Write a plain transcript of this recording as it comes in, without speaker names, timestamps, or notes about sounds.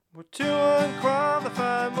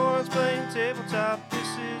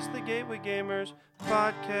Gateway Gamers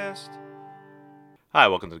podcast. Hi,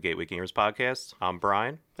 welcome to the Gateway Gamers podcast. I'm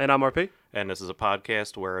Brian, And I'm RP. and this is a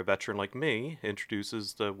podcast where a veteran like me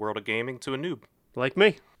introduces the world of gaming to a noob. Like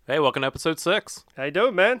me. Hey, welcome to episode 6. How you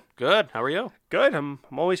doing, man? Good. How are you? Good. I'm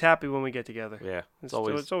always happy when we get together. Yeah, It's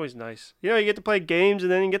always nice. You know, you get to play games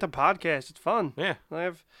and then you get to podcast. It's fun. yeah.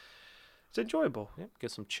 It's enjoyable. Yeah.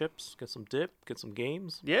 Get some chips, get some dip, get some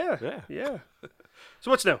games. Yeah. So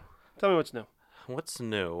what's new? Tell me what's new. What's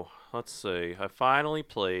new? Let's see. I finally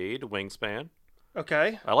played Wingspan.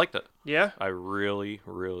 Okay. I liked it. Yeah. I really.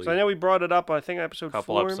 So I know we brought it up, I think, episode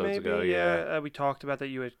Couple 4, episodes maybe. ago, yeah. We talked about that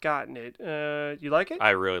you had gotten it. You like it? I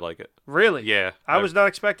really like it. Really? Yeah. I was not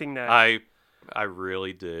expecting that. I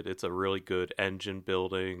really did. It's a really good engine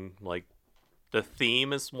building. Like, the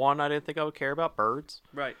theme is one I didn't think I would care about. Birds.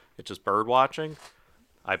 Right. It's just bird watching.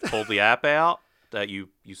 I pulled the app out that you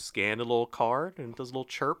scan a little card and it does a little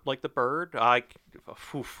chirp like the bird.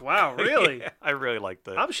 Wow, really? Yeah, I really liked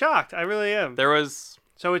it. I'm shocked. I really am. There was.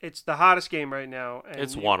 So it's the hottest game right now. And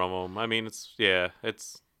It's one of them. I mean,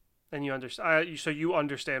 it's. And you understand. So you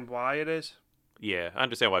understand why it is. Yeah, I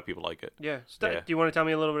understand why people like it. Yeah. Yeah. Do you want to tell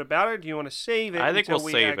me a little bit about it? Or do you want to save it? I think until we'll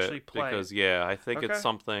we save actually it play because it? I think Okay. it's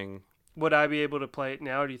something. Would I be able to play it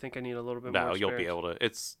now? Or do you think I need a little bit more? No, you'll be able to.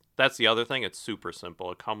 That's the other thing. It's super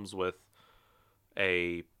simple. It comes with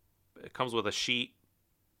a sheet.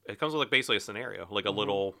 It comes with like basically a scenario, like a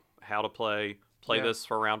little how to play Yeah. this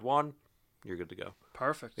for round 1. You're good to go.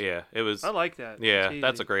 Perfect. Yeah, it was. I like that. Yeah, It's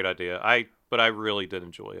that's a easy. great idea. But I really did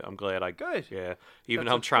enjoy it. I'm glad I. Good. Yeah, even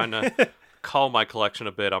That's though I'm trying to cull my collection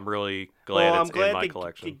a bit, I'm really glad Well, it's I'm glad in my the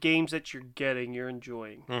collection. games that you're getting, you're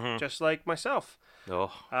enjoying, Mhm. just like myself.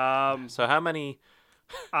 Oh, So so how many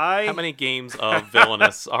I games of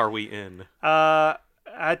Villainous are we in?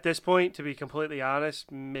 At this point, to be completely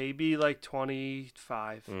honest, maybe like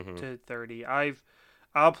 25 Mhm. to 30.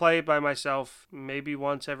 I'll play it by myself maybe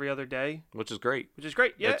once every other day, Which is great. which is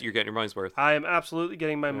great. Yeah. You're getting your money's worth. I am absolutely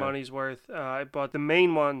getting my Yeah. money's worth. I bought the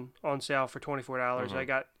main one on sale for $24. Mhm. I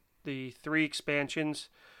got the 3 expansions.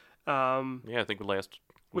 Yeah, I think we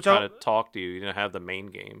Which kind of talked to you. You didn't have the main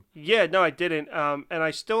game. Yeah, no, I didn't. And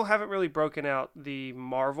I still haven't really broken out the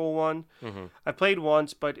Marvel one. Mm-hmm. I played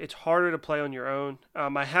once, but it's harder to play on your own.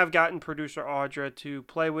 I have gotten producer Audra to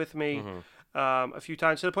play with me Mm-hmm. a few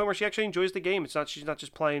times to the point where she actually enjoys the game. She's not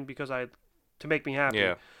just playing to make me happy.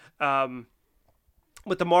 Yeah.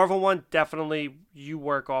 With the Marvel one, definitely you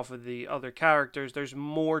work off of the other characters. There's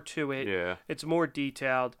more to it. Yeah. It's more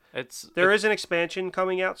detailed. There There is an expansion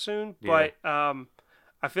coming out soon, but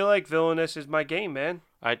I feel like Villainous is my game, man.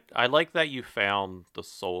 I like that you found the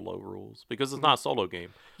solo rules because it's not a solo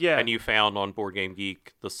game. Yeah. And you found on Board Game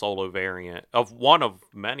Geek the solo variant of one of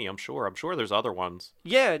many. I'm sure there's other ones.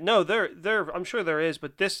 Yeah, no, I'm sure there is,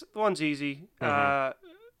 but this one's easy.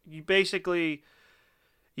 You basically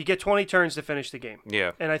you get 20 turns to finish the game.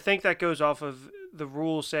 Yeah. And I think that goes off of the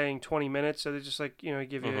rule saying 20 minutes, so they just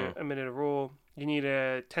give you a minute of rule. You need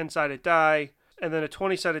a 10-sided die and then a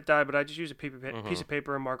 20-sided die, but I just use a piece of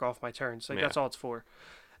paper and mark off my turns. Like that's all it's for.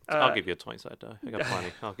 I'll give you a 20-sided die. I got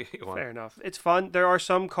plenty. I'll give you one. Fair enough. It's fun. There are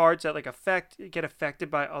some cards that get affected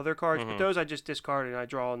by other cards, but those I just discard and I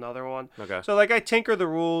draw another one. Okay. So I tinker the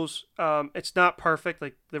rules. It's not perfect.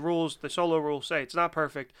 Like the solo rules say, it's not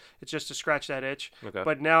perfect. It's just to scratch that itch. Okay.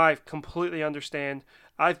 But now I completely understand.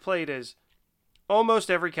 I've played as almost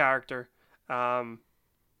every character.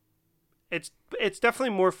 It's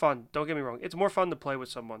definitely more fun. Don't get me wrong. It's more fun to play with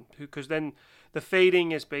someone because then the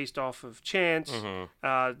fading is based off of chance. You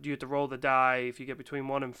have to roll the die. If you get between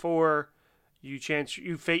 1 and 4, you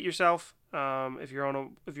fate yourself. If you're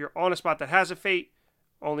on a spot that has a fate,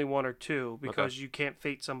 only 1 or 2 because you can't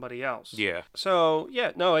fate somebody else. Yeah. So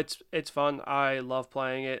yeah, no, it's fun. I love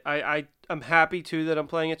playing it. I'm happy too that I'm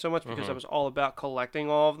playing it so much because I was all about collecting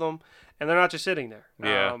all of them, and they're not just sitting there.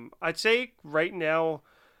 Yeah. I'd say right now,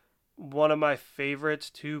 one of my favorites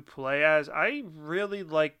to play as. I really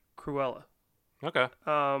like Cruella. Okay.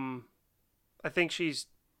 I think she's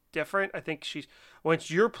different. I think once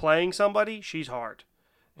you're playing somebody, she's hard.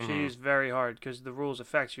 She's very hard because the rules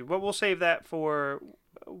affect you. But we'll save that for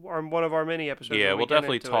one of our mini episodes. Yeah, when we we'll get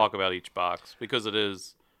definitely into talk it. about each box because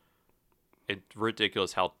it's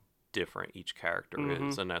ridiculous how different each character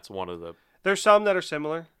is, and that's one of the There's some that are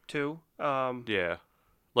similar too. yeah,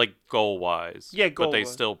 like goal wise. Yeah, but they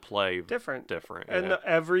goal-wise. still play Different. Yeah. And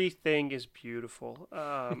everything is beautiful.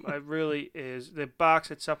 It really is. The box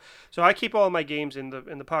itself. So I keep all my games in the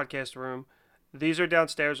podcast room. These are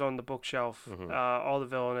downstairs on the bookshelf. All the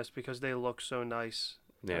Villainous because they look so nice.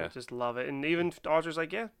 Yeah. I just love it. And even Audra's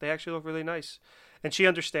like, yeah, they actually look really nice. And she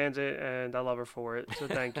understands it, and I love her for it. So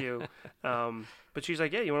thank you. But she's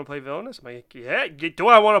like, yeah, you want to play Villainous? I'm like, yeah. Do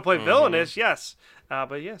I want to play Villainous? Yes.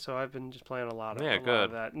 But yeah, so I've been just playing a lot of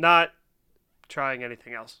that. Not trying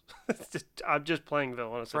anything else. I'm just playing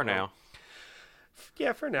Villainous for now.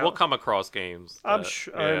 Yeah, for now. We'll come across games. I'm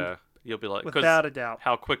sure. Yeah, you'll be like, without a doubt.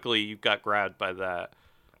 How quickly you got grabbed by that.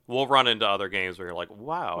 We'll run into other games where you're like,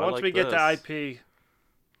 wow. Once we get to IP.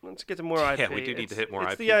 Let's get to more IP. Yeah, we do need to hit more IP.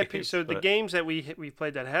 It's the IP. So the games that we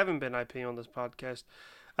played that haven't been IP on this podcast,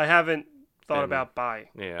 I haven't thought about buying.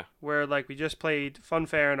 Yeah. Where like we just played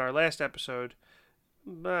Funfair in our last episode,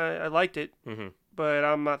 I liked it, but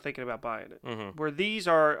I'm not thinking about buying it. Where these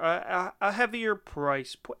are a heavier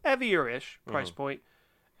heavier-ish price point,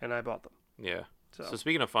 and I bought them. Yeah. So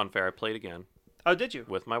speaking of Funfair, I played again. Oh, did you?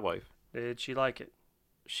 With my wife. Did she like it?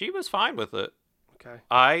 She was fine with it. Okay.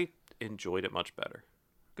 I enjoyed it much better.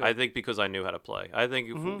 Good. I think because I knew how to play. I think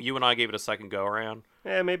if you and I gave it a second go around.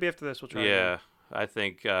 Yeah, maybe after this we'll try. Yeah, I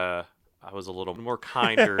think I was a little more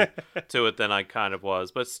kinder to it than I kind of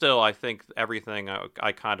was. But still, I think everything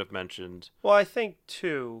I kind of mentioned. Well, I think,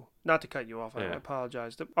 too, not to cut you off, I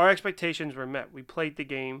apologize. Our expectations were met. We played the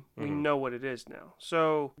game. We know what it is now.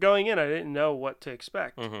 So going in, I didn't know what to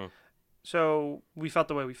expect. So we felt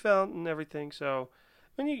the way we felt and everything. So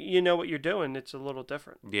when you know what you're doing, it's a little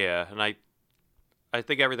different. Yeah, and I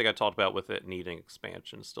think everything I talked about with it needing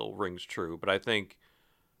expansion still rings true, but I think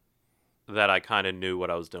that I kind of knew what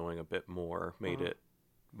I was doing a bit more, made it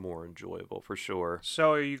more enjoyable for sure.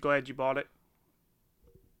 So are you glad you bought it?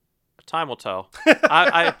 Time will tell.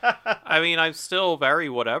 I mean, I'm still very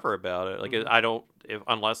whatever about it. Like I don't,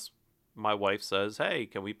 unless my wife says, "Hey,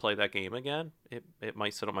 can we play that game again?" It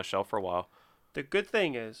might sit on my shelf for a while. The good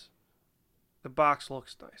thing is, the box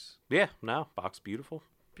looks nice. Yeah, no, box beautiful.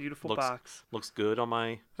 Beautiful box. Looks good on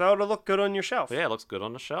my... So it'll look good on your shelf. Yeah, it looks good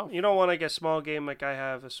on the shelf. You don't want to get a small game like I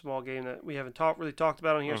have, a small game that we haven't really talked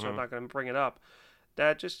about on here, so I'm not going to bring it up.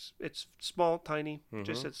 It's small, tiny,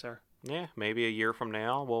 just sits there. Yeah, maybe a year from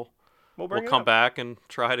now we'll bring come back and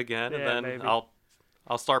try it again, and then maybe.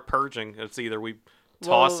 I'll start purging. It's either we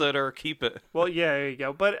toss it or keep it. Well, yeah, there you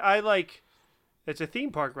go. But it's a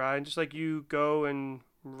theme park ride, and just like you go and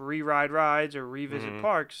re-ride rides or revisit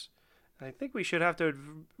parks, I think we should have to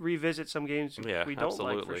revisit some games we don't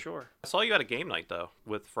like for sure. I saw you at a game night, though,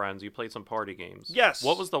 with friends. You played some party games. Yes.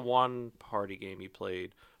 What was the one party game you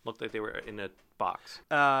played? Looked like they were in a box.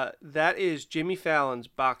 That is Jimmy Fallon's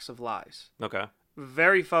Box of Lies. Okay.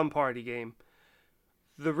 Very fun party game.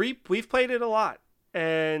 We've played it a lot.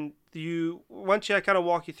 And once I kind of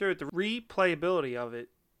walk you through it, the replayability of it,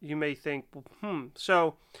 you may think,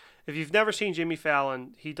 So if you've never seen Jimmy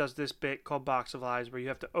Fallon, he does this bit called Box of Lies where you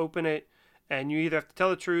have to open it and you either have to tell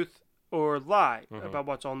the truth or lie about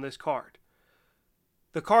what's on this card.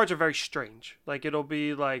 The cards are very strange. Like it'll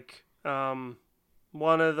be like one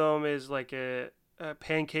of them is like a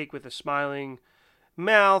pancake with a smiling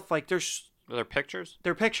mouth. Like they're pictures?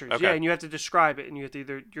 They're pictures, okay. Yeah, and you have to describe it and you have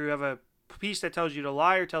to you have a piece that tells you to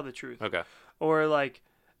lie or tell the truth. Okay. Or like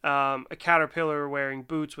a caterpillar wearing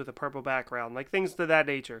boots with a purple background, like things to that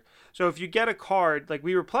nature. So if you get a card, like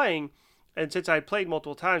we were playing, and since I had played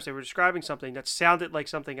multiple times, they were describing something that sounded like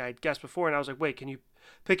something I had guessed before, and I was like, wait, can you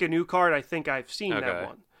pick a new card? I think I've seen that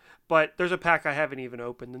one. But there's a pack I haven't even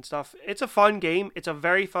opened and stuff. It's a fun game. It's a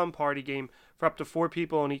very fun party game for up to 4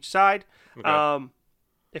 people on each side. Okay.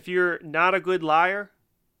 If you're not a good liar,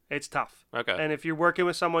 it's tough. Okay. And if you're working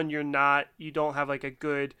with someone you don't have like a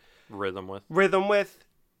good rhythm with,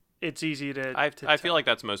 it's easy to I feel like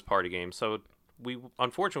that's most party games. So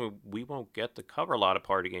unfortunately we won't get to cover a lot of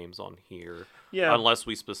party games on here. Yeah. Unless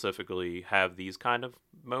we specifically have these kind of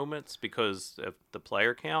moments because of the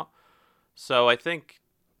player count. So I think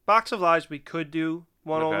Box of Lies we could do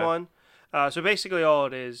one-on-one. So basically all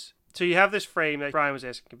it is, so you have this frame that Brian was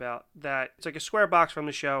asking about, that it's like a square box from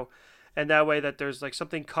the show, and that way that there's like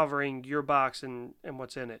something covering your box and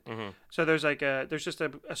what's in it. So there's like there's just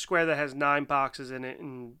a square that has 9 boxes in it,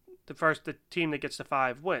 and the team that gets to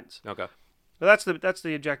 5 wins. Okay. Well, that's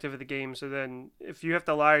the objective of the game. So then if you have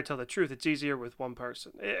to lie or tell the truth, it's easier with one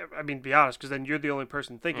person. I mean, be honest, because then you're the only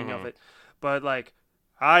person thinking of it. But like,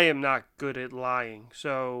 I am not good at lying.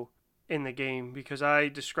 So in the game, because I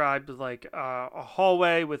described like a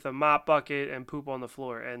hallway with a mop bucket and poop on the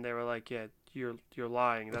floor, and they were like, "Yeah, you're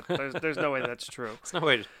lying. There's no way that's true." There's no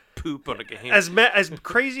way to poop on a game. As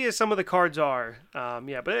crazy as some of the cards are,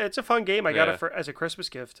 yeah, but it's a fun game. I got it as a Christmas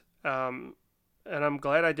gift, and I'm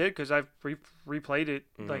glad I did because I've replayed it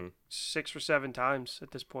like 6 or 7 times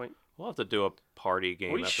at this point. We'll have to do a party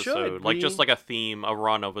game we episode, should. like just like a theme, a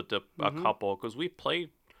run of a couple, because we played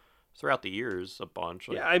throughout the years a bunch.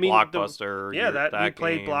 Like Yeah, I mean, Blockbuster. that we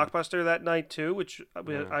played game. Blockbuster that night too, which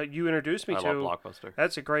you introduced me I to. love Blockbuster.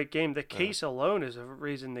 That's a great game. The case alone is a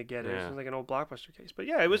reason to get it. Yeah. It's like an old Blockbuster case. But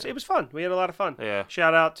yeah, it was fun. We had a lot of fun. Yeah.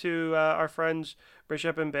 Shout out to our friends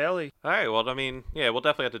Bishop and Bailey. All right. Well, I mean, yeah, we'll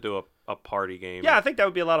definitely have to do a party game. Yeah, I think that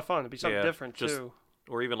would be a lot of fun. It'd be something different too.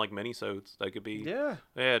 Or even like mini-sodes. That could be.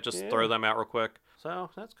 Yeah. Just throw them out real quick.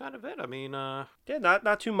 So that's kind of it. I mean,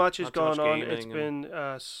 not too much has gone on. It's gaming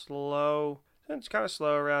been slow. It's kind of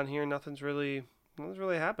slow around here. Nothing's really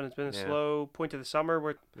happened. It's been a slow point of the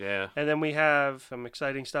summer. And then we have some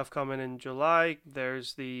exciting stuff coming in July.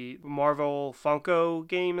 There's the Marvel Funko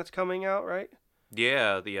game that's coming out, right?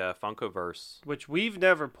 Yeah, the Funkoverse. Which we've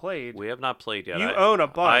never played. We have not played yet. You own a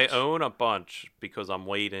bunch. I own a bunch because I'm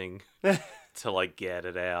waiting to like get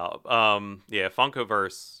it out. Yeah,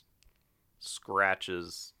 Funkoverse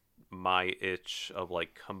scratches my itch of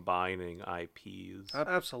like combining IPs.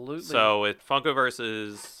 Absolutely. So Funkoverse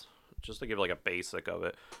is, just to give like a basic of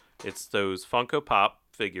it, it's those Funko Pop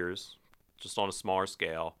figures just on a smaller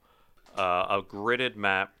scale, a gridded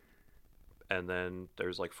map, and then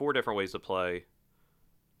there's like 4 different ways to play.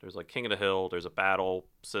 There's like King of the Hill, there's a battle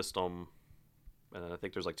system, and then I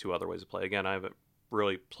think there's like 2 other ways to play. Again, I haven't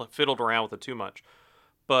really fiddled around with it too much.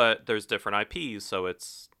 But there's different IPs, so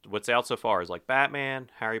it's what's out so far is like Batman,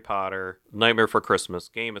 Harry Potter, Nightmare Before Christmas,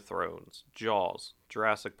 Game of Thrones, Jaws,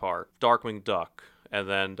 Jurassic Park, Darkwing Duck, and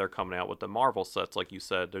then they're coming out with the Marvel sets, like you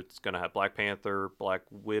said. It's going to have Black Panther, Black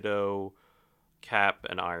Widow, Cap,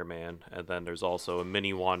 and Iron Man, and then there's also a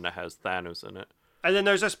mini one that has Thanos in it. And then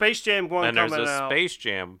there's a Space Jam one coming out. And there's a Space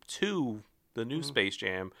Jam 2, the new Space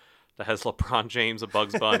Jam, that has LeBron James and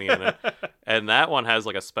Bugs Bunny in it. And that one has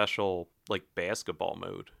like a special like basketball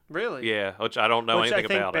mode. Really? Yeah, which I don't know anything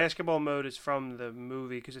about. I think basketball mode is from the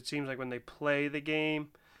movie because it seems like when they play the game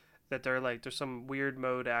that there's some weird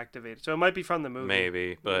mode activated. So it might be from the movie.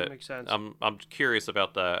 Maybe, but that makes sense. I'm curious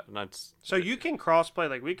about that. And so you can crossplay,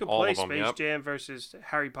 like we could play them, Space Jam versus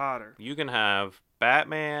Harry Potter. You can have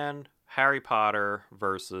Batman, Harry Potter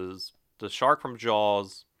versus the shark from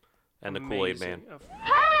Jaws and the Kool-Aid Man.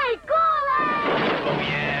 Hey, Kool-Aid! Oh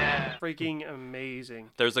yeah! Freaking amazing.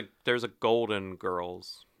 There's a Golden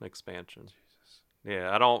Girls expansion. Jesus. Yeah,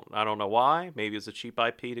 I don't know why. Maybe it's a cheap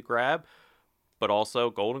IP to grab, but also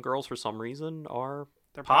Golden Girls for some reason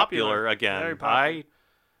they're popular again. Very popular.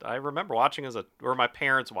 I remember watching or my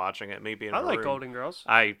parents watching it maybe in a like room. Golden Girls.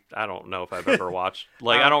 I don't know if I've ever watched.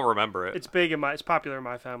 I don't remember it. It's popular in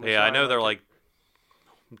my family. Yeah, so I know they're like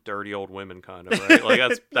dirty old women kind of, right?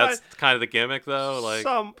 Like that's kind of the gimmick though, like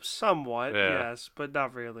somewhat, yes, but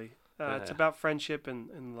not really. It's about friendship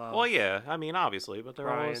and love. Well, yeah, I mean obviously, but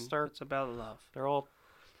it's about love. They're all.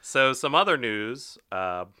 So some other news,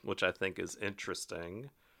 which I think is interesting.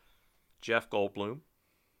 Jeff Goldblum.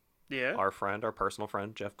 Yeah. Our personal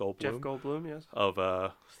friend, Jeff Goldblum. Jeff Goldblum, yes.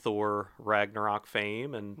 Of Thor Ragnarok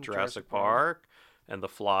fame and Jurassic Park and The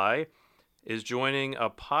Fly, is joining a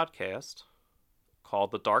podcast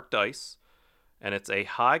called The Dark Dice, and it's a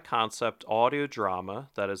high-concept audio drama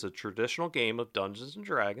that is a traditional game of Dungeons &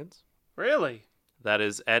 Dragons. Really? That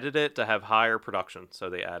is edited to have higher production, so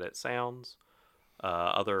they added sounds,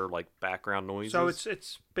 other like background noises. So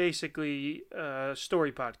it's basically a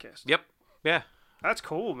story podcast. Yep. Yeah. That's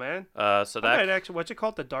cool, man. So that actually, what's it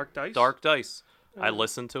called? The Dark Dice. Dark Dice. I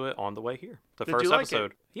listened to it on the way here. The Did first you like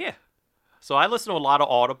episode. it? Yeah. So I listen to a lot of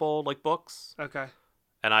Audible like books. Okay.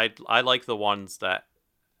 And I like the ones that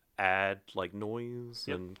add like noise,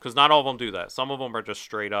 and because not all of them do that. Some of them are just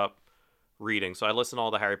straight up reading. So I listen to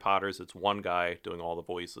all the Harry Potters. It's one guy doing all the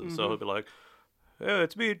voices. So he'll be like, "Hey,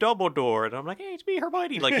 it's me, Dumbledore," and I'm like, "Hey, it's me,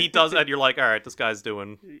 Hermione." Like he does that, and you're like, "All right, this guy's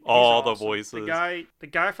doing all the voices." The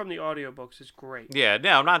guy from the audiobooks is great. Yeah,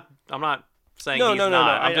 no, I'm not saying he's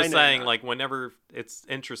not. I'm just saying like whenever it's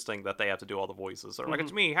interesting that they have to do all the voices. Or like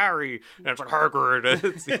it's me, Harry, and it's like Hagrid.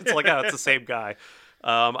 It's like it's the same guy.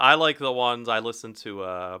 I like the ones I listen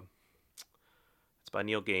to. It's by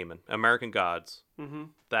Neil Gaiman, American Gods. Mm-hmm.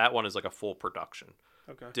 That one is like a full production.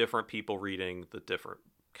 Okay. Different people reading the different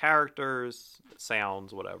characters,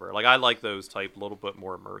 sounds, whatever. Like I like those type, a little bit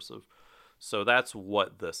more immersive. So that's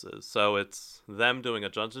what this is. So it's them doing a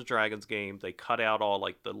Dungeons & Dragons game. They cut out all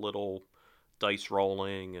like the little dice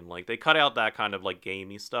rolling and like they cut out that kind of like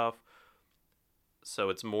gamey stuff. So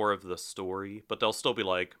it's more of the story, but they'll still be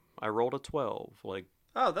like, I rolled a 12. Like,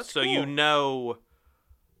 oh, that's so cool. you know,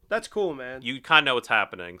 that's cool, man. You kind of know what's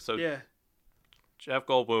happening. So yeah, Jeff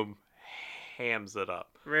Goldblum hams it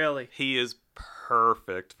up. Really, he is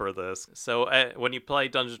perfect for this. So when you play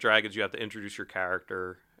Dungeons & Dragons, you have to introduce your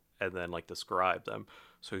character and then like describe them.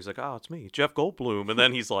 So he's like, oh, it's me, Jeff Goldblum. And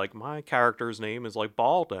then he's like, my character's name is like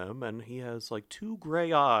Baldem, and he has like 2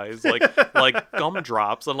 gray eyes, like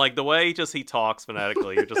gumdrops. And like the way he talks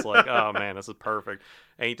phonetically, you're just like, oh man, this is perfect.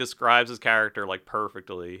 And he describes his character like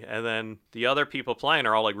perfectly. And then the other people playing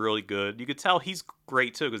are all like really good. You could tell he's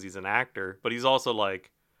great too because he's an actor, but he's also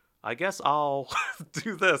like, I guess I'll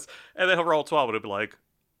do this. And then he'll roll 12 and it'll be like,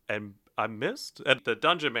 and I missed. And the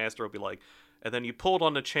dungeon master will be like, and then you pulled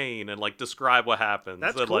on the chain and like describe what happens.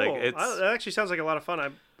 That's and, cool. Like, That actually sounds like a lot of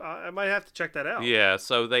fun. I might have to check that out. Yeah,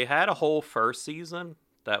 so they had a whole first season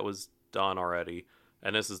that was done already,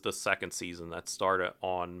 and this is the second season that started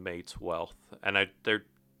on May 12th. And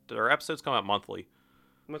their episodes come out monthly.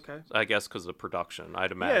 Okay. I guess because of production,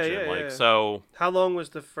 I'd imagine. Yeah. So how long was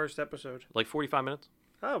the first episode? like 45 minutes.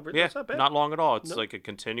 Oh, really? Yeah, That's not bad. not long at all. It's Nope. like a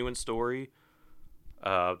continuing story.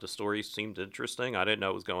 The story seemed interesting. I didn't know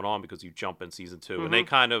what was going on because you jump in season 2. And they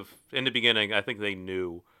kind of, in the beginning, I think they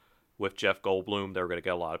knew with Jeff Goldblum, they were going to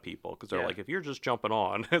get a lot of people. Because they're like, if you're just jumping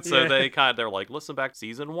on. And so they're like, listen back to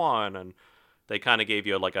season 1. And they kind of gave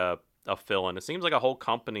you like a fill-in. It seems like a whole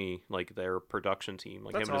company, like their production team,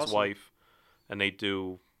 like That's him and his awesome. wife. And they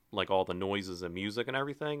do like all the noises and music and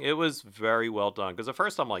everything. It was very well done. Because at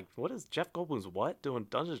first I'm like, what is Jeff Goldblum's what? Doing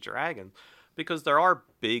Dungeons & Dragons? Because there are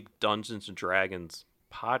big Dungeons & Dragons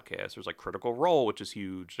podcasts. There's like Critical Role, which is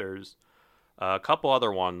huge. There's a couple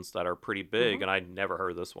other ones that are pretty big, and I never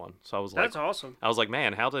heard of this one. So I was like, That's awesome. I was like,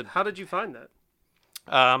 man, how did you find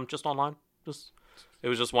that? just online? It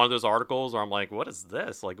was just one of those articles where I'm like, what is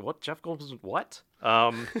this? Like, what Jeff Goldblum? What?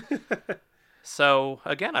 So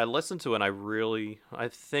again, I listened to it. And I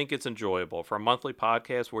think it's enjoyable for a monthly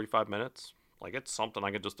podcast, 45 minutes. Like it's something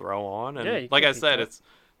I could just throw on, and Yeah, like can't I beat said, that.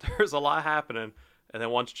 there's a lot happening. And then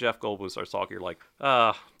once Jeff Goldblum starts talking, you're like,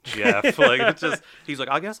 Jeff. Like it's just, he's like,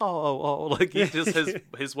 I guess I'll like he just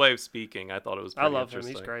his way of speaking. I thought it was I pretty love him.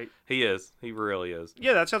 interesting. He's great. He is. He really is.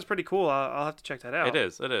 Yeah, that sounds pretty cool. I'll have to check that out. It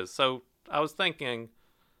is. So I was thinking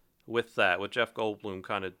with Jeff Goldblum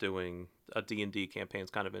kind of doing a D&D campaign is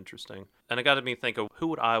kind of interesting. And it got me thinking, who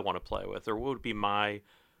would I want to play with? Or what would be my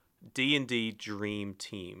D&D dream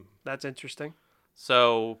team? That's interesting.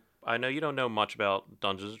 So I know you don't know much about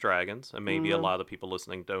Dungeons & Dragons, and maybe a No. lot of the people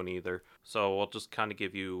listening don't either. So I'll just kind of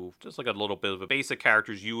give you just like a little bit of a basic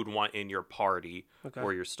characters you would want in your party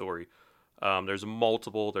or your story. There's a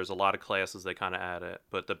lot of classes they kind of add it,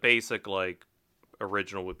 but the basic like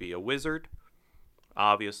original would be a wizard,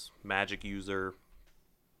 obvious magic user.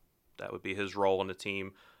 That would be his role in the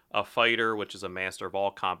team. A fighter, which is a master of all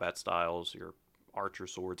combat styles, your archer,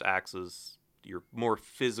 swords, axes, your more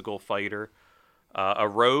physical fighter. A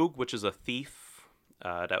rogue, which is a thief.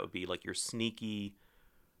 That would be like your sneaky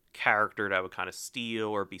character that would kind of steal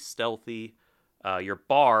or be stealthy. Your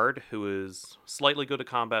bard, who is slightly good at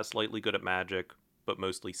combat, slightly good at magic, but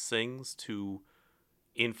mostly sings to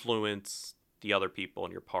influence the other people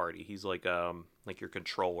in your party. He's like your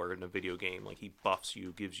controller in a video game. Like he buffs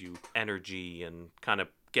you, gives you energy, and kind of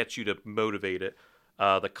gets you to motivate it.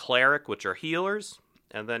 The cleric, which are healers,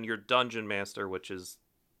 and then your dungeon master, which is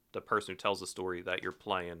the person who tells the story that you're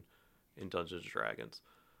playing in Dungeons & Dragons.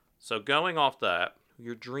 So going off that,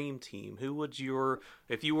 your dream team, who would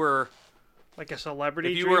if you were Like a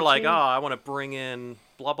celebrity. if you dream were like, team? oh, I want to bring in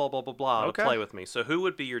blah, blah, blah, blah, blah Okay. to play with me. So who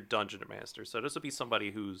would be your dungeon master? So this would be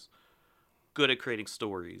somebody who's good at creating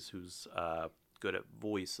stories, who's good at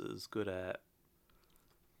voices, good at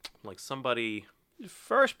like somebody.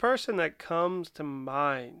 First person that comes to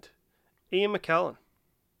mind, Ian McKellen.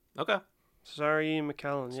 Okay. Sorry, Ian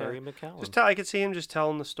McKellen. Sorry, Yeah. McCallum. I could see him just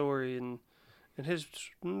telling the story in his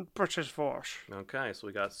British voice. Okay, so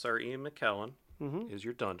we got Sir Ian McKellen Mm-hmm. is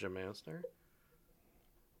your dungeon master.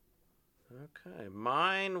 Okay,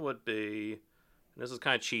 mine would be, and this is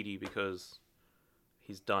kind of cheaty because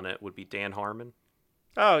he's done it, would be Dan Harmon.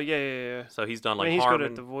 Oh yeah. So he's done I like mean, he's Harmon.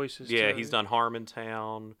 good at the voices. Yeah, too. he's done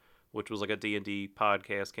Harmontown, which was like a D&D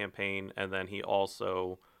podcast campaign, and then he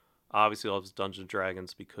also obviously loves Dungeons &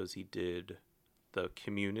 Dragons because he did the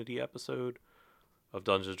Community episode of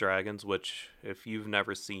Dungeons & Dragons, which if you've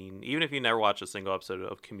never seen, even if you never watched a single episode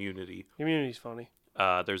of Community, Community's funny.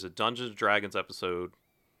 there's a Dungeons & Dragons episode,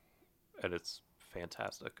 and it's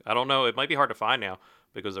fantastic. I don't know, it might be hard to find now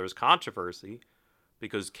because there's controversy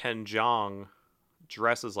because Ken Jeong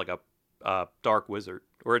dresses like a dark wizard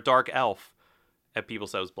or a dark elf, and people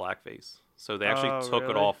said it was blackface. So they actually took it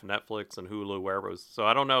really? off Netflix and Hulu, wherever it was. So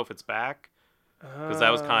I don't know if it's back because that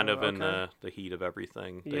was kind of in okay. the heat of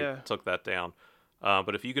everything. They Yeah. took that down.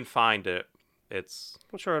 But if you can find it, it's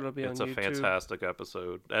I'm sure it'll be on a YouTube. fantastic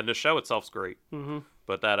episode. And the show itself's great. Mm-hmm.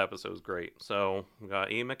 But that episode is great. So we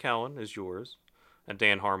got Ian McKellen is yours, and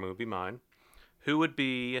Dan Harmon would be mine. Who would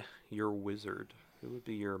be your wizard? Who would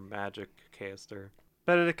be your magic caster?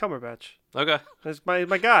 Benedict Cumberbatch. Okay. That's my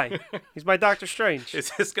guy. He's my Doctor Strange.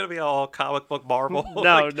 Is this gonna be all comic book Marvel?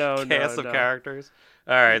 No, no, cast no, of no. characters.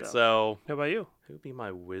 All right, No. so How about you? who would be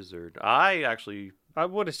my wizard? I actually, I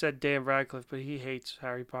would have said Dan Radcliffe, but he hates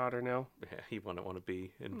Harry Potter now. he wouldn't want to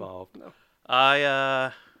be involved. No.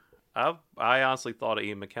 I honestly thought of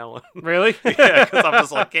Ian McKellen. Really? Yeah, because I'm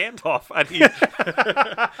just like Gandalf. I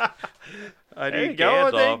There you need go.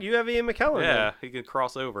 I Gandalf. think you have Ian McKellen. Yeah, he can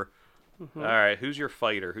cross over. All right, who's your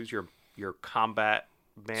fighter? Who's your combat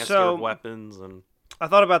master So- of weapons and I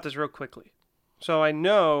thought about this real quickly. So I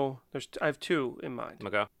know I have two in mind.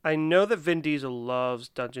 okay? I know that Vin Diesel loves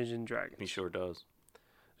Dungeons and Dragons. He sure does.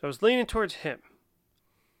 So I was leaning towards him.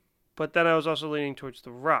 But then I was also leaning towards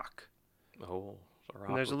The Rock. Oh, The Rock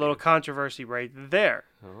And there's a would little be- controversy right there.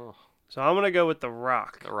 Oh, So I'm going to go with The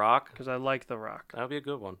Rock. The Rock. Because I like The Rock. That would be a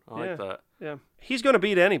good one. I Yeah. like that. Yeah. He's going to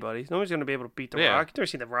beat anybody. Nobody's going to be able to beat The Yeah. Rock. You've never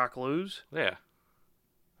seen The Rock lose. Yeah.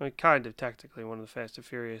 I mean, kind of technically one of the Fast and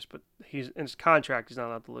Furious, but he's in his contract, he's not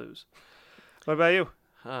allowed to lose. What about you?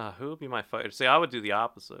 Who would be my fighter? See, I would do the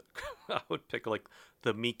opposite. I would pick like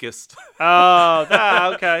the meekest.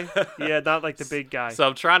 Oh, okay. Yeah, not like the big guy. So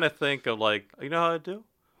I'm trying to think of like, you know how I'd do?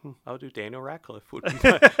 I would do Daniel Radcliffe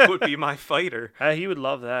would be my fighter. He would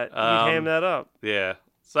love that. He'd Um, ham that up. Yeah.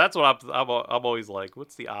 So that's what I'm always like,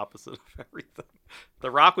 what's the opposite of everything?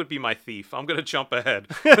 The Rock would be my thief. I'm gonna jump ahead.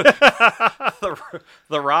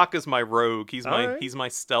 the Rock is my rogue. He's my Alright. he's my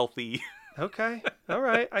stealthy. Okay. All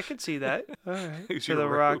right. I can see that. All right. Who's So your The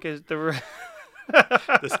Rock is the.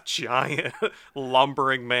 This giant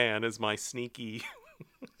lumbering man is my sneaky.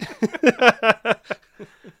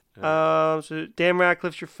 So Dan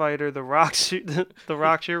Radcliffe's your fighter. The Rock's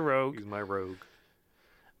your rogue. He's my rogue.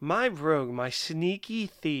 My rogue, my sneaky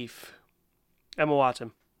thief, Emma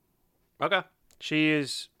Watson. Okay.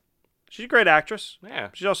 She's a great actress. Yeah.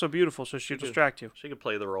 She's also beautiful, so she'll She could- distract you. She could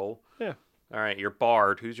play the role. Yeah. All right, your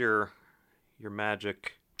bard. Who's your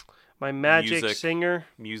magic My magic Music. singer,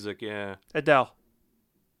 music? Yeah. Adele.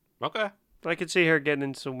 Okay. I could see her getting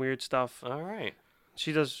into some weird stuff. All right.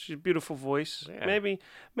 She's a beautiful voice. Yeah.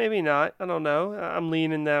 Maybe not. I don't know. I'm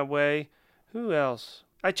leaning that way. Who else?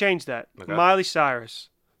 I changed that. Okay. Miley Cyrus.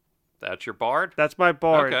 That's your bard. That's my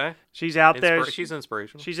bard. Okay. She's out there. She's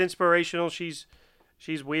inspirational. She's inspirational. She's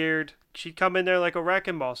weird. She'd come in there like a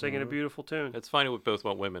wrecking ball singing a beautiful tune. It's funny we both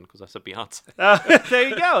want women because I said Beyonce. There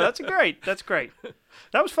you go. That's great.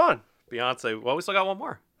 That was fun. Beyonce. Well, we still got one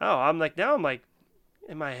more. Oh, I'm like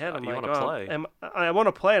in my head. I'm you like, wanna play. I want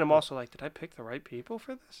to play, and I'm also like, did I pick the right people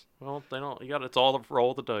for this? Well, they don't. You got. It's all the roll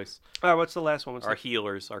of the dice. All right, what's the last one? Our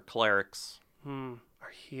healers, our clerics. Our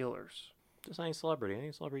healers. Just any celebrity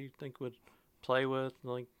you think would play with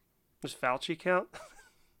like. Does Fauci count?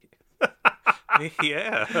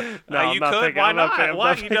 Yeah. No, you I'm not could. picking, Why I'm not? picking- I'm Why?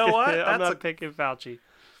 not You know picking- what? I'm That's not picking Fauci.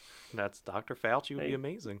 That's Dr. Fauci would be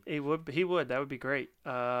amazing. He would. That would be great.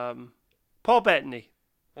 Paul Bettany.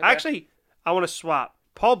 Actually, I want to swap.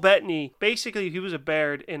 Paul Bettany. Basically, he was a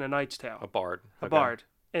bard in A Knight's Tale. A bard. A bard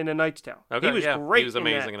in A Knight's Tale. Okay, He was yeah. great. He was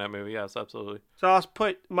amazing in that movie. Yes, absolutely. So I'll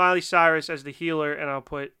put Miley Cyrus as the healer, and I'll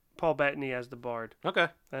put Paul Bettany as the bard. Okay.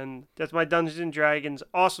 And that's my Dungeons and Dragons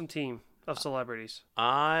awesome team of celebrities.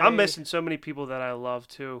 I'm I'm missing so many people that I love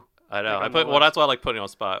too. I know. like I on the put. Well, list. that's why I like putting you on the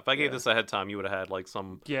spot. If I gave Yeah. this ahead of time, you would have had like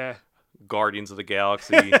some Yeah. Guardians of the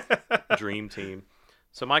Galaxy dream team.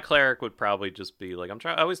 So my cleric would probably just be like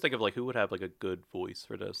I always think of like who would have like a good voice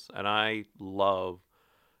for this, and I love,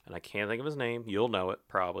 and I can't think of his name. You'll know it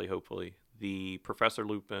probably, hopefully, the Professor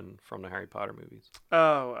Lupin from the Harry Potter movies.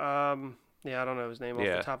 Oh, yeah, I don't know his name off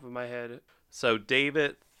Yeah. the top of my head. So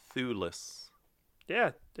David Thewlis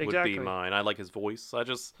Yeah, exactly. would be mine. I like his voice. I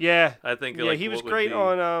think Yeah, like, he was what would great be-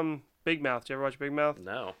 on Big Mouth. Did you ever watch Big Mouth?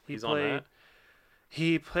 No, He he's on played- that.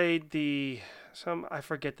 He played I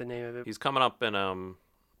forget the name of it. He's coming up in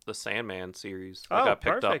the Sandman series. That Oh, got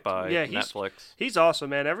picked perfect. up by Yeah, he's- Netflix. He's awesome,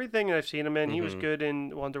 man. Everything I've seen him in, he was Mhm. good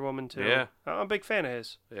in Wonder Woman too. Yeah. I'm a big fan of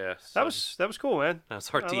his. Yeah, That was cool, man. that's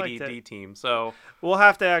our I liked DDD it. team. So We'll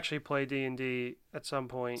have to actually play D&D at some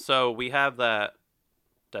point. we have that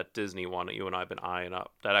Disney one that you and I have been eyeing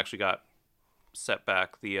up. That actually got set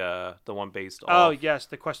back. The one based Oh off. yes,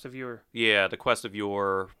 the Quest of Viewer Yeah, the Quest of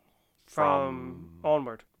Yore. from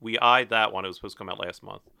Onward. We eyed that one. It was supposed to come out last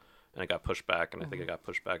month, and it got pushed back. And I think it got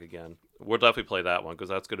pushed back again. We'll definitely play that one because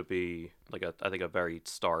that's going to be like I think a very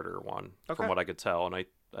starter one Okay. from what I could tell, and I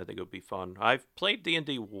think it would be fun. I've played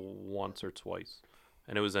D&D once or twice,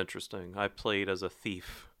 and it was interesting. I played as a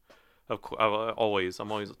thief. I'm always.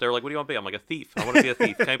 They're like, "What do you want to be?" I'm like, "A thief. I want to be a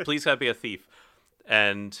thief. Can I please have be a thief?"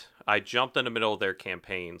 And I jumped in the middle of their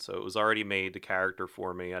campaign, so it was already made the character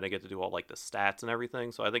for me. I didn't get to do all like the stats and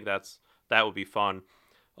everything, so I think that would be fun.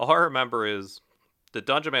 All I remember is the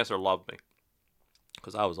Dungeon Master loved me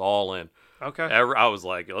because I was all in. Okay. I was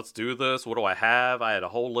like, let's do this. What do I have? I had a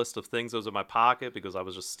whole list of things that was in my pocket because I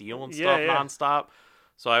was just stealing stuff nonstop.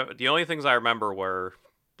 So the only things I remember were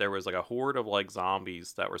there was like a horde of like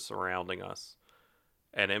zombies that were surrounding us.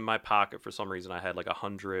 And in my pocket, for some reason, I had like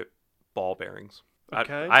 100 ball bearings.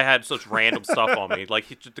 Okay. I had such random stuff on me. Like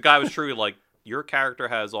the guy was truly like, your character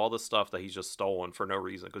has all this stuff that he's just stolen for no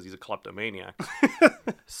reason because he's a kleptomaniac.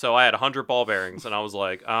 So I had 100 ball bearings, and I was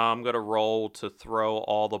like, I'm going to roll to throw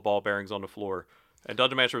all the ball bearings on the floor. And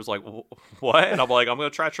Dungeon Master was like, what? And I'm like, I'm going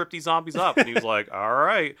to try to trip these zombies up. And he was like, all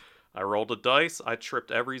right. I rolled the dice. I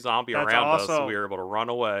tripped every zombie That's around us, so awesome. we were able to run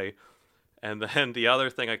away. And then the other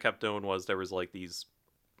thing I kept doing was there was like these...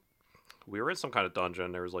 We were in some kind of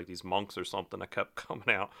dungeon. There was like these monks or something that kept coming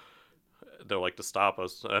out. They're like to stop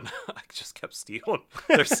us, and I just kept stealing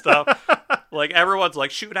their stuff. Like everyone's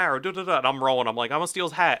like, shoot an arrow, da-da-da, and I'm rolling. I'm like, I'm gonna steal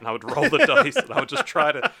his hat, and I would roll the dice, and I would just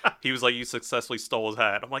try to. He was like, you successfully stole his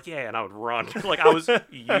hat. I'm like, yeah, and I would run. Like I was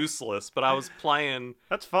useless, but I was playing.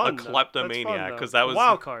 That's fun. A kleptomaniac because that was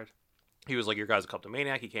wild card. He was like, your guy's a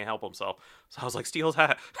kleptomaniac. He can't help himself. So I was like, steal his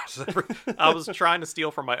hat. I was trying to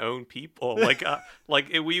steal from my own people. We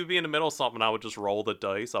would be in the middle of something. I would just roll the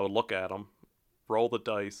dice. I would look at him, roll the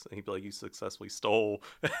dice, and he'd be like, you successfully stole.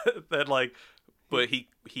 Then but he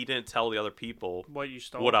didn't tell the other people What you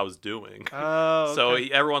stole. what I was doing. Oh, okay. So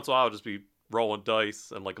every once in a while I would just be rolling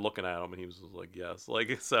dice and like looking at him, and he was just like, yes.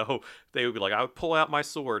 Like so they would be like, I would pull out my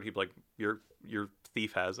sword. He'd be like, your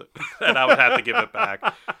thief has it, and I would have to give it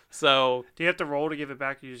back. So Do you have to roll to give it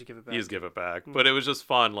back? Or you just give it back? you just give it back. But it was just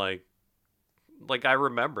fun. Like I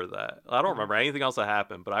remember that. I don't remember anything else that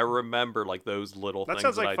happened, but I remember like those little That things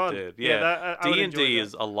sounds that like I fun. did. Yeah, Yeah, I would D&D enjoy that.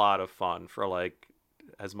 is a lot of fun for like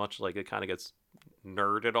as much like it kind of gets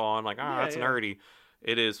nerded on. Like that's yeah. nerdy.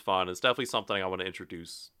 It is fun. It's definitely something I want to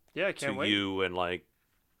introduce Yeah, I to can't wait. you and like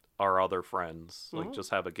our other friends. Like Mhm. just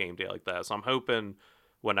have a game day like that. So I'm hoping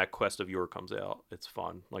when that Quest of Yore comes out, it's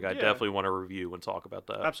fun. Like I Yeah. definitely want to review and talk about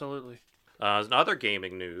that. Absolutely. There's another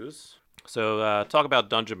gaming news. So talk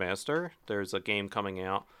about Dungeon Master. There's a game coming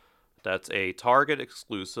out that's a Target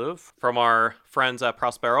exclusive from our friends at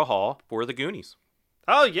Prospero Hall for the Goonies.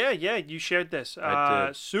 Oh yeah, you shared this. I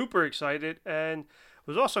did. Super excited, and it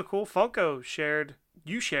was also cool. Funko shared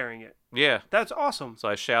you sharing it. Yeah. That's awesome. So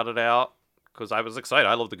I shouted out because I was excited.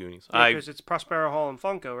 I love the Goonies. Because it's Prospero Hall and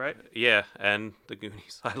Funko, right? Yeah, and the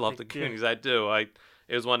Goonies. I love the Yeah. Goonies. I do. It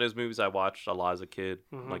was one of those movies I watched a lot as a kid.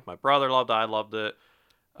 Mhm. Like my brother loved it. I loved it.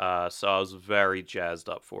 So I was very jazzed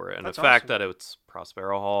up for it. And That's the fact awesome. that it's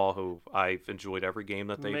Prospero Hall, who I've enjoyed every game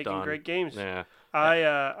that they've Making done. great games. Yeah.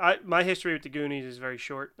 My history with the Goonies is very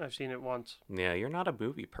short. I've seen it once. Yeah, you're not a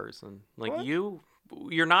movie person. Like What?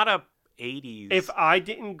 you're not a 80s. If I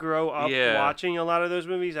didn't grow up Yeah. watching a lot of those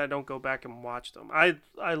movies, I don't go back and watch them. I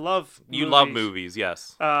love you love movies,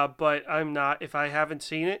 yes. but I'm not. If I haven't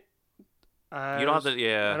seen it, You don't have to.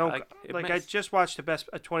 Yeah, I don't it like. I makes- just watched a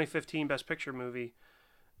 2015 Best Picture movie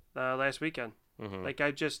last weekend. Mhm.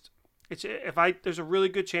 Like there's a really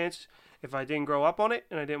good chance if I didn't grow up on it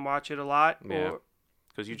and I didn't watch it a lot, Yeah. or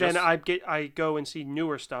Because you then just I go and see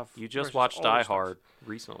newer stuff. you just versus watched older Die stuff. Hard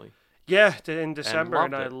recently. Yeah, in December,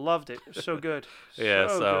 and loved I it. loved it. It was so good. Yeah,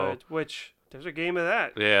 so- good. Which there's a game of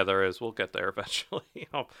that. Yeah, there is. We'll get there eventually.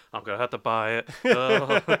 I'm gonna have to buy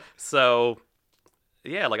it. So,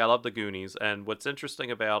 yeah, like I love the Goonies, and what's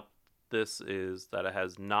interesting about this is that it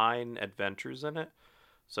has 9 adventures in it.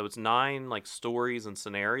 So it's 9 like stories and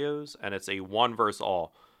scenarios, and it's a one versus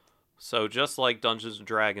all. So just like Dungeons and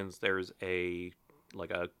Dragons, there's a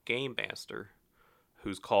game master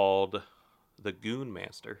who's called the Goon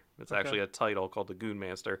Master. It's actually a title called the Goon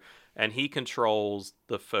Master, and he controls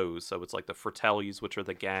the foes. So it's like the Fratellis, which are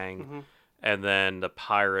the gang, Mhm. and then the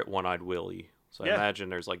pirate One-Eyed Willie. So Yeah. I imagine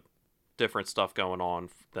there's like different stuff going on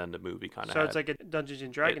than the movie kind of So had. it's like a Dungeons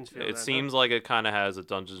and Dragons feel. It then, huh? seems like it kind of has a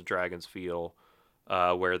Dungeons and Dragons feel,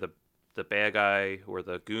 where the bad guy or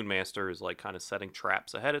the Goon Master is like kind of setting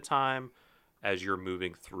traps ahead of time as you're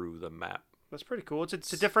moving through the map. That's pretty cool.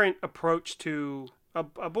 It's a different approach to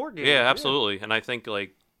a board game. Yeah, absolutely. And I think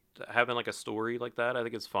like having like a story like that, I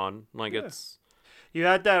think it's fun. Like Yeah. it's You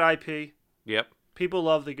had that IP. yep, People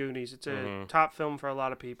love the Goonies. It's a Mhm. top film for a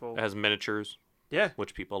lot of people. it has miniatures, Yeah,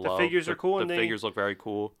 which people The love. figures are cool, The and they- figures look very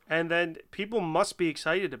cool. and then people must be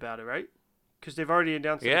excited about it, right? Because they've already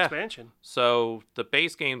announced an Yeah. expansion. So the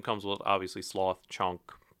base game comes with obviously Sloth,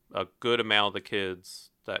 Chunk, a good amount of the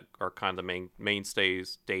kids that are kind of the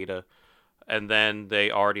mainstays, Data. And then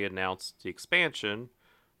they already announced the expansion,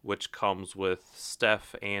 which comes with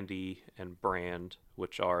Steph, Andy, and Brand,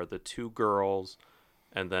 which are the 2 girls,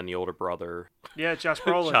 and then the older brother, Yeah, Josh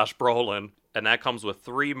Brolin. Josh Brolin. And that comes with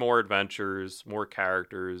 3 more adventures, more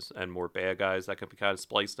characters, and more bad guys that can be kind of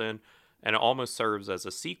spliced in. And it almost serves as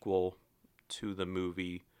a sequel to the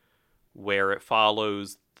movie where it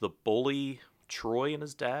follows the bully Troy and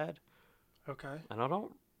his dad. Okay. And I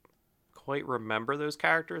don't quite remember those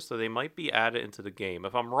characters, so they might be added into the game.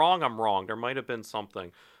 If I'm wrong, I'm wrong. There might have been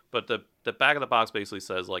something. But the back of the box basically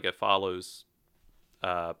says, like, it follows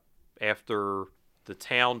after the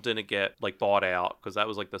town didn't get, like, bought out, because that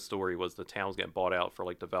was, like, the story was the town was getting bought out for,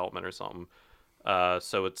 like, development or something.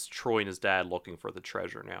 So it's Troy and his dad looking for the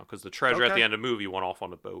treasure now, because the treasure at Okay. the end of the movie went off on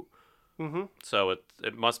the boat. Mm-hmm. So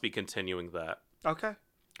it must be continuing that, Okay.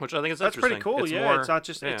 which I think is That's interesting. pretty cool. It's Yeah, more- it's not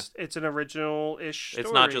just yeah. it's an original-ish story.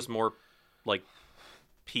 It's not just more like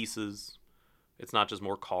pieces. It's not just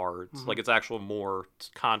more cards. Like, it's actual more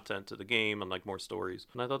content to the game and, like, more stories.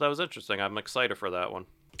 And I thought that was interesting. I'm excited for that one.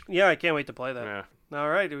 Yeah, I can't wait to play that. Yeah, All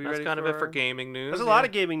right, are we that's ready kind for of it for gaming news. There's a lot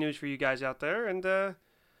of gaming news for you guys out there, and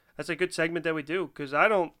that's a good segment that we do, because I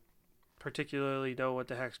don't particularly know what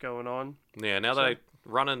the heck's going on. Yeah, now that I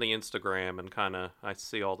run in the Instagram and kind of I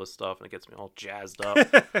see all this stuff and it gets me all jazzed up.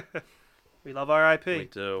 We love our IP. We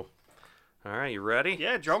do. All right, you ready?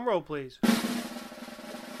 Yeah, drum roll, please.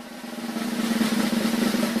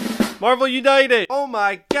 Marvel United! Oh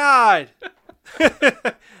my god!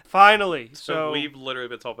 Finally. So we've literally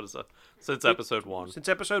been talking about this since episode 1. Since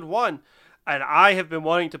episode 1. And I have been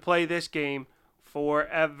wanting to play this game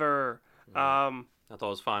forever. I thought it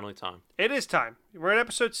was finally time. It is time. We're at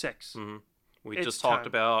episode 6. We It's just talked time.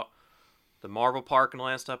 about the Marvel Park in the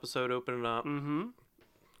last episode opening up. Mm-hmm.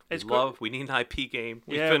 It's We need an IP game.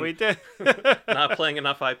 We've Yeah, been we did. not playing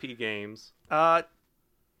enough IP games.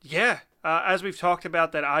 Yeah. As we've talked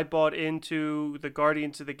about, that I bought into the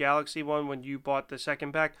Guardians of the Galaxy one when you bought the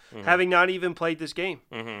second pack, having not even played this game.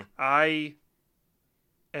 Mm-hmm. I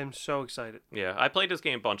am so excited. Yeah, I played this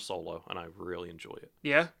game a bunch solo, and I really enjoy it.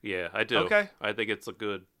 Yeah? Yeah, I do. Okay. I think it's a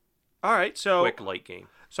good, All right. So quick, light game.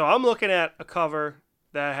 So I'm looking at a cover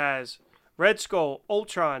that has Red Skull,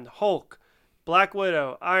 Ultron, Hulk, Black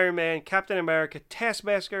Widow, Iron Man, Captain America,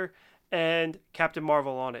 Taskmaster, and Captain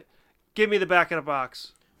Marvel on it. Give me the back of the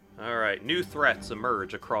box. All right, new threats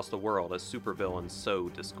emerge across the world as supervillains sow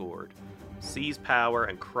discord, seize power,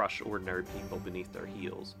 and crush ordinary people beneath their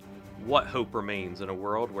heels. What hope remains in a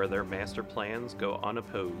world where their master plans go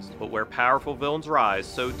unopposed? But where powerful villains rise,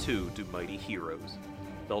 so too do mighty heroes.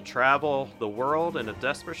 They'll travel the world in a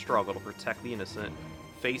desperate struggle to protect the innocent,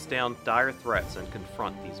 face down dire threats, and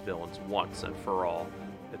confront these villains once and for all.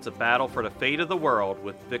 It's a battle for the fate of the world,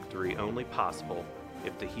 with victory only possible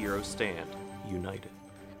if the heroes stand united.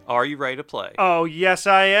 Are you ready to play? Oh, yes,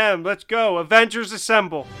 I am. Let's go. Avengers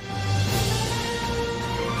Assemble.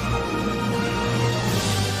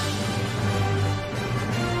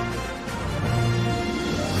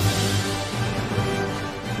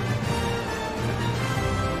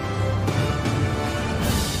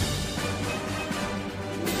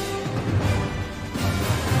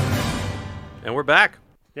 And we're back.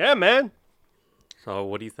 Yeah, man. So,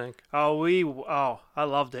 what do you think? I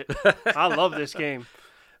loved it. I love this game.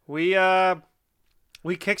 We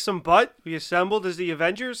kicked some butt. We assembled as the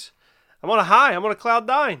Avengers. I'm on a high. I'm on a cloud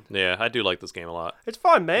 9. Yeah, I do like this game a lot. It's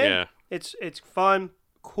fun, man. Yeah. It's fun,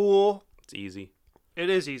 cool. It's easy. It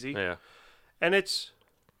is easy. Yeah. And it's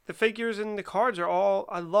the figures and the cards are all.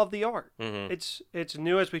 I love the art. Mm-hmm. It's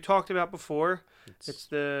new, as we talked about before. It's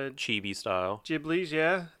the Chibi style. Ghibli's,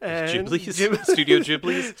 yeah. And Ghibli's? Studio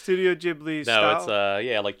Ghibli's? Studio Ghibli's No, style.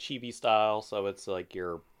 it's like chibi style, so it's like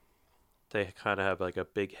they kind of have like a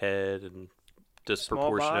big head and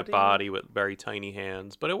disproportionate body. body with very tiny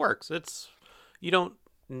hands, but it works. You don't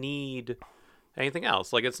need anything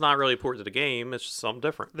else. Like, it's not really important to the game, it's just something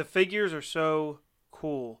different. The figures are so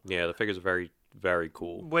cool. Yeah, the figures are very, very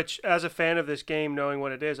cool. Which, as a fan of this game, knowing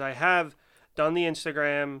what it is, I have done the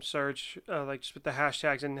Instagram search, like just with the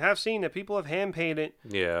hashtags, and have seen that people have hand painted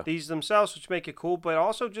Yeah. these themselves, which make it cool. But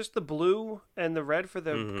also just the blue and the red for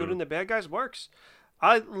the good and the bad guys works.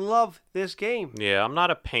 I love this game. Yeah, I'm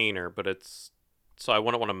not a painter, but so I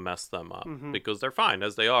wouldn't want to mess them up because they're fine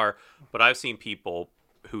as they are. But I've seen people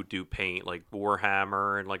who do paint, like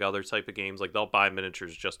Warhammer and like other type of games, like they'll buy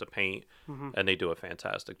miniatures just to paint, and they do a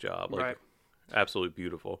fantastic job. Like, Right. absolutely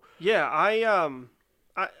beautiful. Yeah,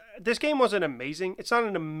 this game wasn't amazing. It's not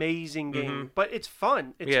an amazing game, but it's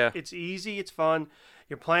fun. It's easy. It's fun.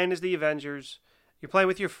 You're playing as the Avengers. You're playing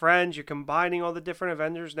with your friends. You're combining all the different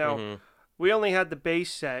Avengers. Now, we only had the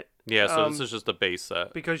base set, Yeah, so this is just a base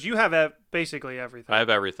set. Because you have basically everything. I have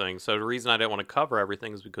everything. So the reason I didn't want to cover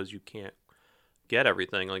everything is because you can't get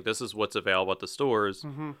everything. Like, this is what's available at the stores,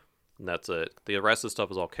 and that's it. The rest of the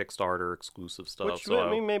stuff is all Kickstarter exclusive stuff. Which, so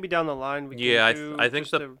I mean, maybe down the line we yeah, can do I think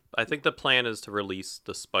I think the plan is to release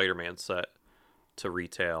the Spider-Man set to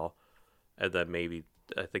retail, and then maybe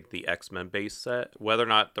I think the X-Men base set. Whether or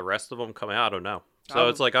not the rest of them come out, I don't know. So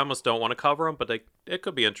it's like I almost don't want to cover them, but it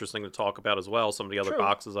could be interesting to talk about as well. Some of the other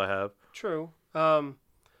boxes I have. True.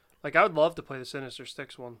 Like I would love to play the Sinister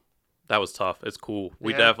Six one. That was tough. It's cool.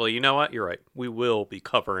 We definitely, you know what? You're right. We will be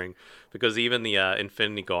covering, because even the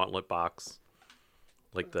Infinity Gauntlet box,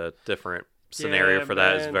 like the different scenario for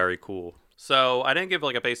that is very cool. So I didn't give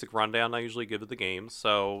like a basic rundown. I usually give it the games.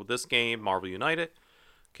 So this game, Marvel United,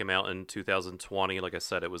 came out in 2020. Like I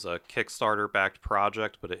said, it was a Kickstarter-backed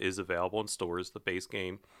project, but it is available in stores, the base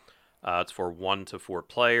game. It's for 1 to 4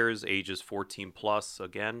 players, ages 14 plus.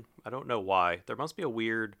 Again, I don't know why. There must be a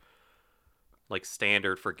weird like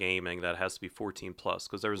standard for gaming that has to be 14 plus,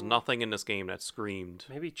 because there was nothing in this game that screamed.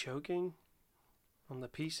 Maybe choking on the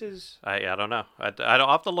pieces? I don't know.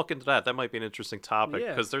 I'll have to look into that. That might be an interesting topic,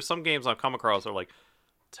 because there's some games I've come across that are like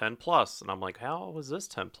 10 plus, and I'm like, how was this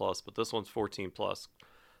 10 plus? But this one's 14 plus.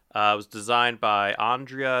 It was designed by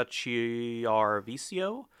Andrea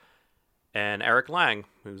Chiarvicio and Eric Lang,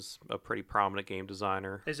 who's a pretty prominent game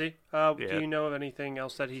designer. Is he? Do you know of anything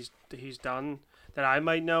else that he's done that I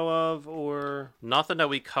might know of, or nothing that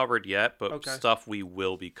we covered yet, but stuff we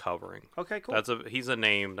will be covering. Okay, cool. He's a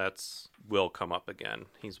name that's will come up again.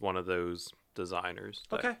 He's one of those designers.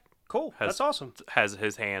 Okay, cool. That's awesome. Has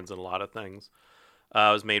his hands in a lot of things.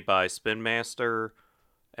 It was made by Spin Master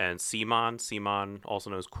and CMON. CMON, also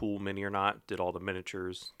known as Cool Mini or Not, did all the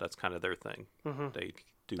miniatures. That's kind of their thing. They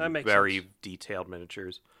do very detailed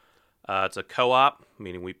miniatures. It's a co-op,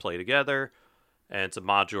 meaning we play together, and it's a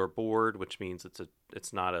modular board, which means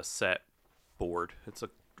it's not a set board. It's a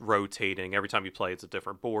rotating. Every time you play, it's a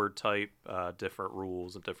different board type, different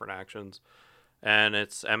rules and different actions, and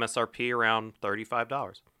it's MSRP around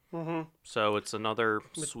 $35. So it's another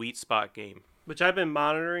sweet spot game. Which I've been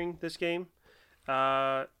monitoring this game.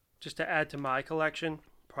 Just to add to my collection,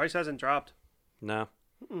 price hasn't dropped. No.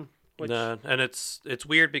 No, and it's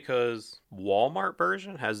weird because Walmart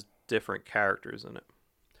version has different characters in it.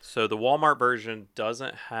 So the Walmart version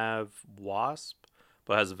doesn't have Wasp,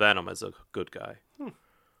 but has Venom as a good guy.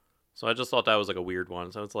 So I just thought that was like a weird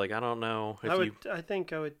one. So it's like, I don't know if I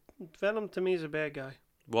think Venom to me is a bad guy.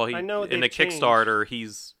 Well, I know in the Kickstarter,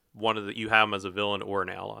 he's one of you have him as a villain or an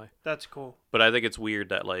ally. That's cool. But I think it's weird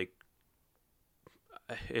that like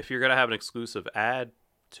if you're gonna have an exclusive, add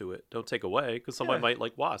to it, don't take away, because somebody might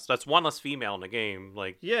like Wasp. That's one less female in the game.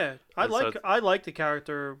 Like I like the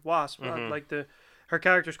character Wasp. Like her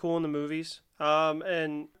character's cool in the movies.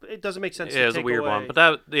 And it doesn't make sense. It's a weird one, but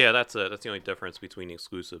that's it. That's the only difference between the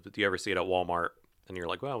exclusive. Do you ever see it at Walmart and you're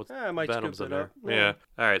like, wow, Venom's in there? Yeah.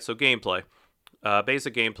 All right. So gameplay.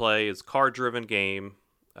 Basic gameplay is card-driven game.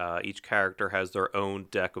 Each character has their own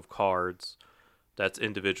deck of cards that's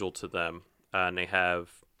individual to them, and they have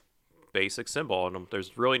basic symbol on them.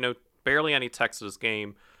 There's really barely any text to this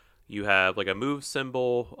game. You have like a move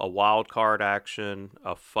symbol, a wild card action,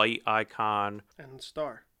 a fight icon, and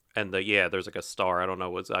star. And there's like a star. I don't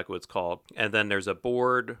know exactly what it's called. And then there's a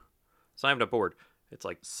board. It's not even a board. It's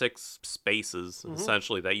like 6 spaces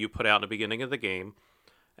essentially that you put out in the beginning of the game.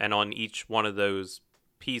 And on each one of those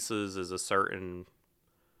pieces is a certain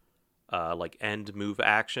like end move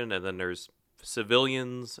action. And then there's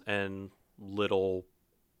civilians and little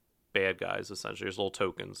bad guys, essentially. There's little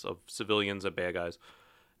tokens of civilians and bad guys.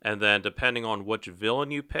 And then depending on which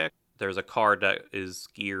villain you pick, there's a card that is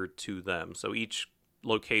geared to them. So each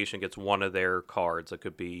location gets one of their cards. It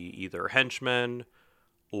could be either henchmen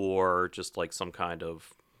or just like some kind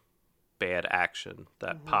of bad action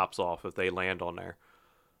that pops off if they land on there.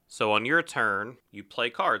 So on your turn, you play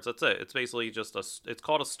cards. That's it. It's basically just it's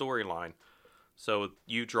called a storyline. So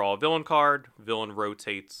you draw a villain card, villain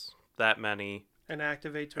rotates that many, and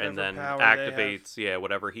activates whatever and then power activates they have.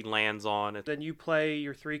 Whatever he lands on. Then you play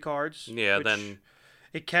your 3 cards. Then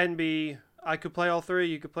it can be I could play all 3.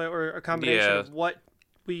 You could play or a combination of what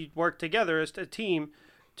we work together as a team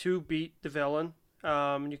to beat the villain.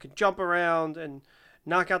 You can jump around and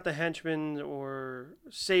knock out the henchmen or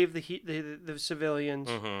save the civilians,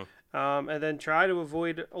 and then try to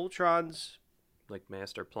avoid Ultron's like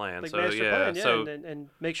master plan. And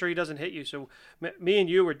make sure he doesn't hit you. So me and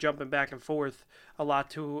you were jumping back and forth a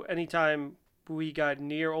lot too. Anytime we got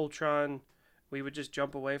near Ultron, we would just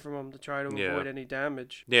jump away from him to try to avoid any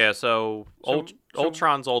damage. Yeah, so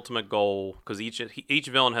Ultron's ultimate goal, because each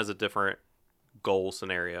villain has a different goal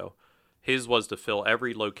scenario. His was to fill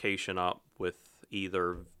every location up with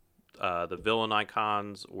either the villain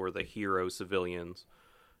icons or the hero civilians.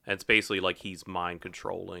 And it's basically like he's mind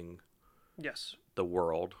controlling Yes. the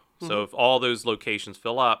world. So if all those locations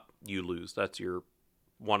fill up, you lose. That's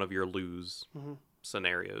one of your lose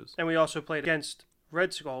scenarios. And we also played against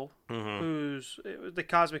Red Skull, who's the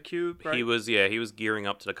Cosmic Cube, right? He was gearing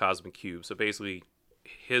up to the Cosmic Cube. So basically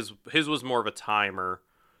his was more of a timer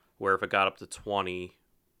where if it got up to 20,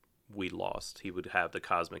 we lost. He would have the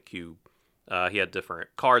Cosmic Cube. He had different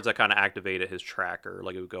cards that kind of activated his tracker,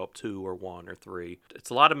 like it would go up 2 or 1 or 3. It's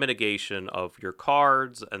a lot of mitigation of your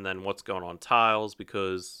cards and then what's going on tiles,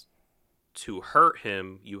 because to hurt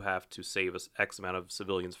him, you have to save X amount of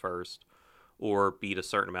civilians first, or beat a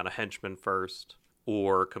certain amount of henchmen first,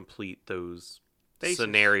 or complete those Bases.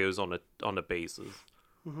 scenarios on the bases.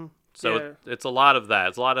 So Yeah. it's a lot of that.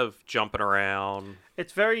 It's a lot of jumping around.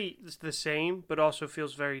 It's the same, but also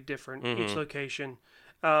feels very different each location.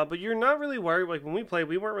 But you're not really worried. Like when we played,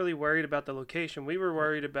 we weren't really worried about the location. We were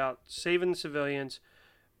worried about saving the civilians,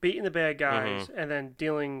 beating the bad guys, and then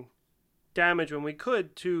dealing damage when we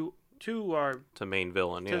could to To main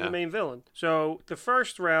villain, the main villain. So the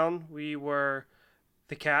first round we were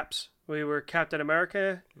the Caps. We were Captain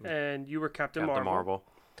America, and you were Captain Marvel.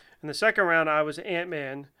 In the second round, I was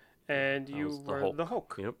Ant-Man, and you was the were Hulk. the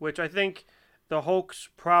Hulk. Yep. Which I think the Hulk's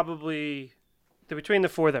probably between the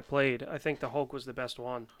 4 that played. I think the Hulk was the best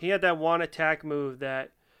one. He had that one attack move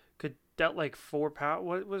that dealt like 4 power.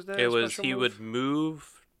 What was that? It was special he move? would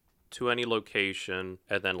move to any location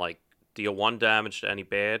and then like deal 1 damage to any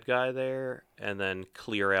bad guy there, and then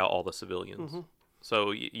clear out all the civilians.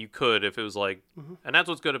 So you could, if it was like, and that's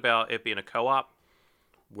what's good about it being a co-op,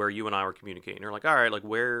 where you and I were communicating. You're like, all right, like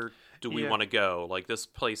where do we Yeah. want to go? Like this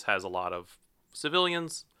place has a lot of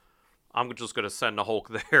civilians. I'm just going to send the Hulk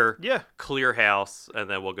there, Yeah. clear house, and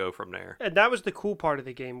then we'll go from there. And that was the cool part of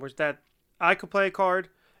the game, was that I could play a card,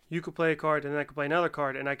 you could play a card, and then I could play another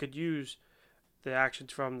card, and I could use the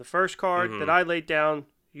actions from the first card that I laid down,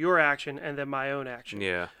 your action, and then my own action.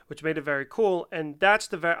 Yeah. Which made it very cool. And that's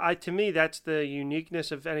to me, that's the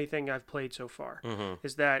uniqueness of anything I've played so far.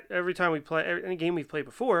 Is that every time we play, any game we've played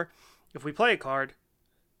before, if we play a card,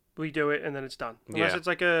 we do it and then it's done. Unless Yeah. it's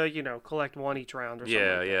like a, collect 1 each round or something.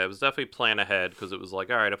 Yeah, like that. yeah. It was definitely plan ahead, because it was like,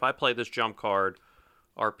 all right, if I play this jump card,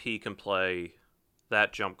 RP can play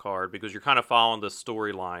that jump card, because you're kind of following the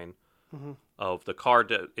storyline of the card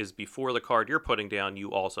that is before the card you're putting down,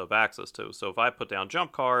 you also have access to. So if I put down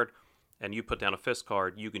jump card and you put down a fist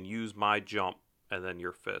card, you can use my jump and then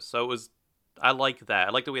your fist. So I like that.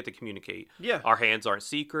 I like that we have to communicate. Yeah. Our hands aren't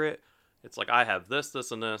secret. It's like, I have this,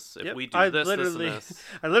 this, and this. If Yep. we do I this, literally, this, and this.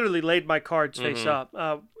 I literally laid my cards face up,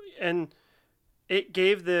 and it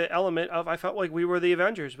gave the element of I felt like we were the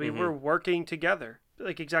Avengers. We were working together,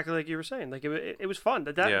 like exactly like you were saying. Like it was fun.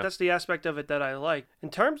 Yeah. That's the aspect of it that I like.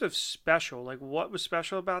 In terms of special, like what was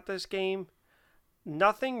special about this game?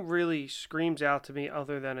 Nothing really screams out to me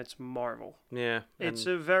other than it's Marvel. Yeah. It's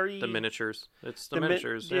and a very the miniatures. It's the the mi-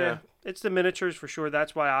 miniatures. Yeah. It's the miniatures for sure.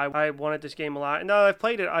 That's why I wanted this game a lot. And now that I've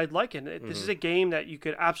played it, I'd like it. This is a game that you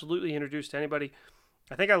could absolutely introduce to anybody.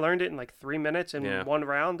 I think I learned it in like 3 minutes in Yeah. one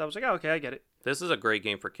round. I was like, oh, okay, I get it. This is a great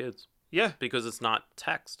game for kids Yeah, because it's not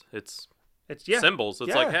text. It's it's symbols. It's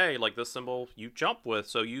Yeah. like, hey, like this symbol you jump with,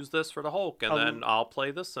 so use this for the Hulk, and Um, then I'll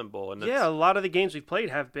play this symbol. And Yeah, a lot of the games we've played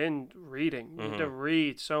have been reading. You have to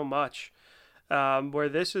read so much. Where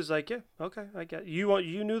this is like, yeah, okay, I get it.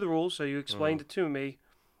 You knew the rules, so you explained it to me,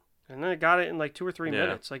 and then I got it in like 2 or 3 Yeah.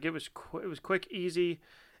 minutes. Like it was quick, easy,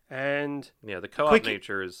 and yeah, the co-op quick-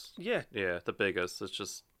 nature is yeah, the biggest. It's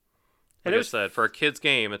just And like it I was- said, for a kid's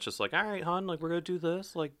game, it's just like, all right, hon, like we're gonna do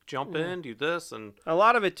this, like jump in, do this, and a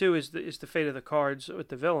lot of it too is the fate of the cards with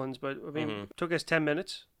the villains. But I mean, it took us 10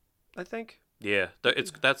 minutes, I think. yeah,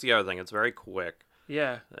 that's the other thing. It's very quick.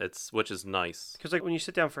 Yeah, Which is nice. because like when you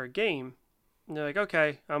sit down for a game, you're like,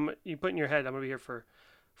 okay, you put in your head, I'm gonna be here for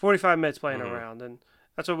 45 minutes playing around, and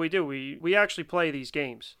that's what we do. We actually play these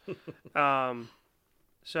games.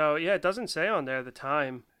 So yeah, it doesn't say on there the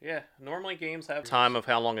time, Yeah, normally games have time of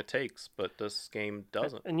how long it takes, but this game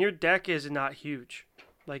doesn't. and your deck is not huge.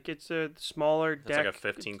 Like it's a smaller It's deck. like a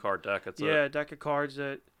 15 card deck. It's Yeah, a deck of cards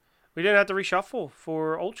that we didn't have to reshuffle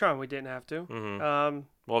for Ultron. We didn't have to.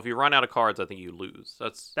 Well, if you run out of cards, I think you lose.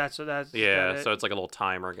 That's That's yeah. it. So it's like a little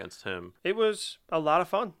timer against him. It was a lot of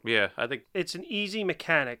fun. Yeah, I think. It's an easy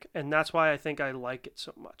mechanic, and that's why I think I like it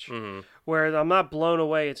so much. Mhm. Where I'm not blown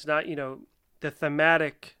away. It's not, the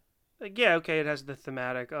thematic. Like, yeah, okay, it has the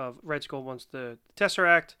thematic of Red Skull wants the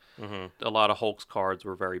Tesseract. A lot of Hulk's cards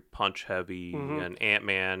were very punch heavy, and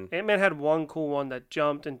Ant-Man. Ant-Man had one cool one that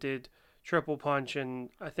jumped and did triple punch, and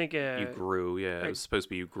I think You grew, yeah. It was supposed to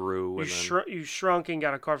be you grew. you, And then you shrunk and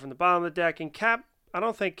got a card from the bottom of the deck. And Cap, I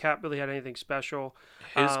don't think Cap really had anything special.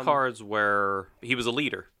 his cards were, he was a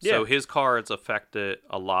leader. So Yeah. his cards affected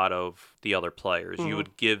a lot of the other players. You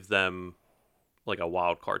would give them like a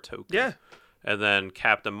wild card token. Yeah. And then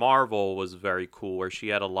Captain Marvel was very cool, where she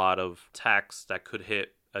had a lot of attacks that could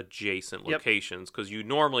hit adjacent Yep. locations, because you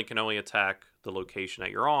normally can only attack the location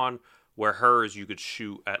that you're on, where hers you could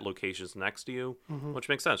shoot at locations next to you, which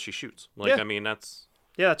makes sense. She shoots. Like, Yeah. I mean, that's...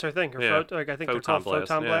 Yeah, that's her thing. Her Yeah. I think they're Photon called Blast,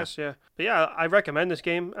 Photon yeah. Blast. Yeah, but yeah, I recommend this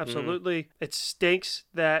game absolutely. It stinks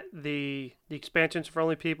that the expansions are for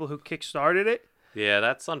only people who kickstarted it. Yeah,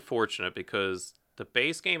 that's unfortunate, because the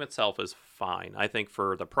base game itself is fine. I think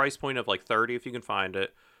for the price point of like 30, if you can find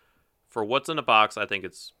it, for what's in the box, I think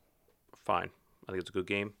it's fine. I think it's a good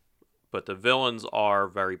game. But the villains are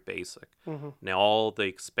very basic. Now, all the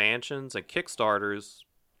expansions and Kickstarters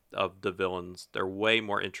of the villains, they're way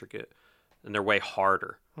more intricate and they're way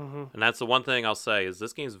harder. And that's the one thing I'll say is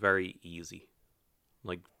this game's very easy,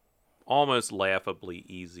 like almost laughably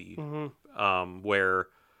easy. Where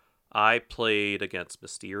I played against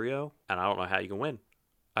Mysterio, and I don't know how you can win.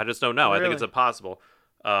 I just don't know. I think it's Really? impossible.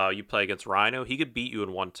 You play against Rhino, he could beat you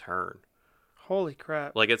in one turn. Holy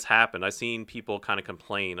crap! Like, it's happened. I've seen people kind of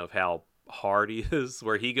complain of how hard he is,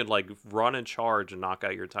 where he can like run and charge and knock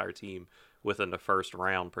out your entire team within the first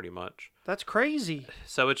round, pretty much. That's crazy.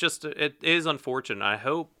 So it is unfortunate. I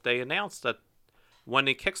hope they announced that when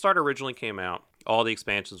the Kickstarter originally came out, all the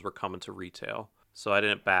expansions were coming to retail. So I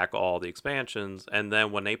didn't back all the expansions. And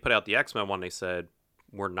then when they put out the X-Men one, they said,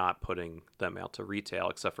 we're not putting them out to retail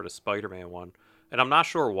except for the Spider-Man one. And I'm not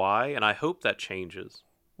sure why, and I hope that changes.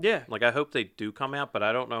 Yeah, Like, I hope they do come out, but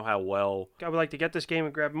I don't know how well. I would like to get this game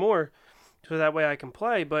and grab more, so that way I can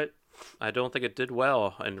play. But I don't think it did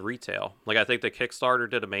well in retail. Like, I think the Kickstarter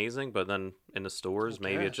did amazing, but then in the stores,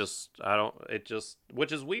 maybe guess.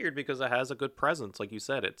 which is weird because it has a good presence. Like you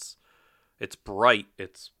said, it's bright,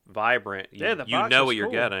 it's vibrant. Yeah, the you box know is what you're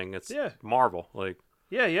cool. getting. It's Yeah. Marvel. Like,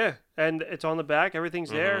 yeah, and it's on the back. Everything's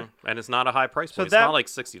there. and it's not a high price So point. that- it's not like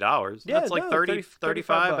 $60. Yeah, That's like no, 30,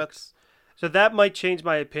 35. That's So that might change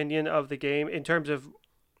my opinion of the game in terms of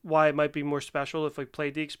why it might be more special if we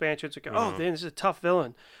played the expansions. Like, oh, man, this is a tough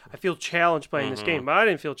villain. I feel challenged playing this game. But I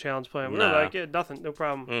didn't feel challenged playing. We were Nah. like, yeah, nothing, no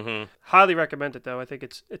problem. Highly recommend it though. I think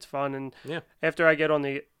it's fun, and Yeah. after I get on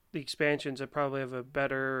the expansions, I probably have a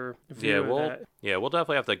better view of that. we'll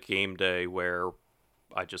definitely have the game day where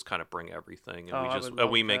I just kind of bring everything and Oh, I would love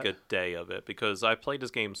we make a that. day of it, because I played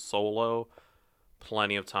this game solo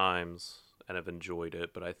plenty of times and have enjoyed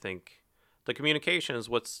it. But I think the communication is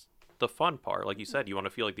what's the fun part. Like you said, you want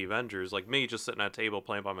to feel like the Avengers, like me just sitting at a table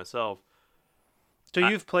playing by myself. So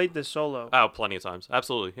you've played this solo, Oh, plenty of times.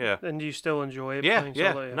 Absolutely. Yeah. and you still enjoy it Yeah. playing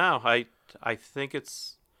Yeah. solo? No, I think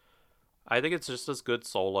it's just as good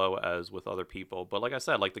solo as with other people. But like I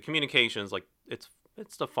said, like the communications, like it's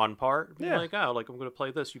the fun part. You're Yeah. like, oh, like I'm gonna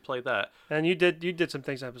play this, you play that. And you did some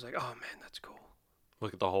things I was like, oh man, that's cool.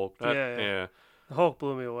 Look at the Hulk. Yeah. Yeah. The Hulk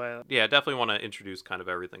blew me away. Yeah, definitely want to introduce kind of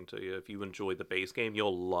everything to you. If you enjoy the base game,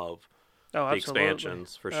 you'll love Oh, the absolutely.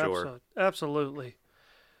 expansions for sure. Absolutely.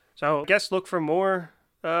 So I guess look for more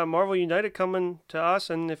Marvel United coming to us,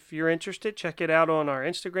 and if you're interested, check it out on our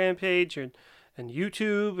Instagram page and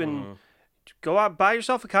YouTube, and go out, buy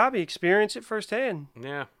yourself a copy, experience it firsthand.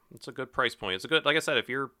 Yeah, it's a good price point. It's a good, like I said, if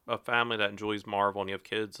you're a family that enjoys Marvel and you have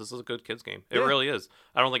kids, this is a good kids game. It Yeah. really is.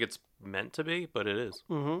 I don't think it's meant to be, but it is.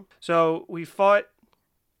 So we fought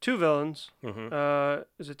two villains. Mhm.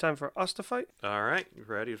 Is it time for us to fight? All right, you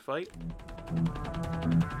ready to fight?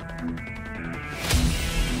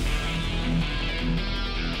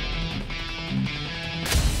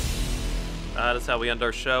 That's how we end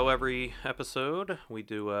our show every episode. We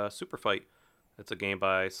do a Super Fight. It's a game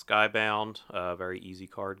by Skybound, a very easy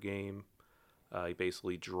card game. You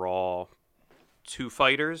basically draw two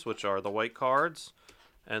fighters, which are the white cards,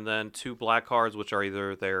 and then two black cards, which are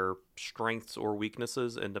either their strengths or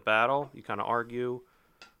weaknesses in the battle. You kind of argue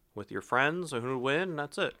with your friends on who to win, and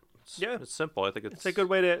that's it. It's simple. I think It's a good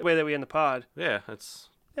way that we end the pod. Yeah, it's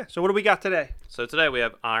Yeah. So what do we got today? so today we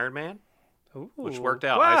have Iron Man, which Ooh, worked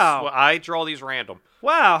out. Wow. I draw these random.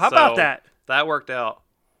 Wow. How about that? That worked out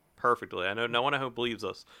perfectly. I know no one at home believes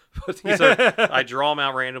us, but these are I draw them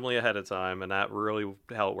out randomly ahead of time, and that really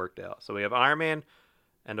how it worked out. So we have Iron Man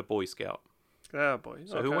and a Boy Scout. Oh boy.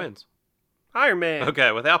 So who wins? Iron Man.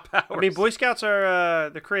 Okay, without powers. I mean, Boy Scouts are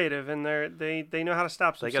they're creative and they know how to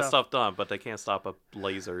stop some they get stuff done, but they can't stop a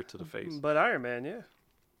laser to the face. But Iron Man, yeah.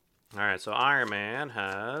 All right, so Iron Man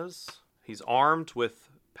he's armed with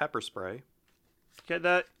pepper spray, Get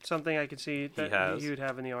that? Something I could see that has. he would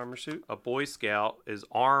have in the armor suit. A Boy Scout is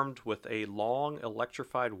armed with a long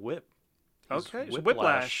electrified whip. He's Okay, so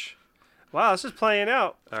Whiplash. Wow, this is playing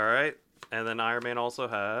out. All right. And then Iron Man also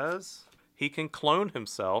has... He can clone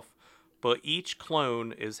himself, but each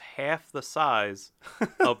clone is half the size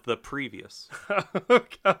of the previous.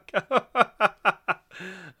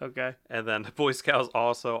 Okay. And then the Boy Scout is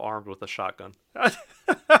also armed with a shotgun.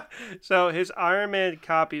 So his Iron Man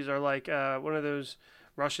copies are like one of those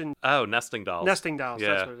Russian Oh, nesting dolls. nesting dolls.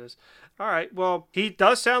 Yeah. That's what it is. All right. Well, he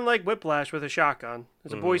does sound like Whiplash with a shotgun.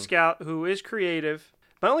 It's a Boy Scout who is creative.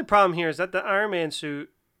 My only problem here is that the Iron Man suit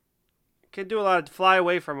can do a lot of fly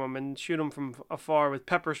away from him and shoot him from afar with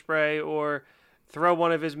pepper spray or throw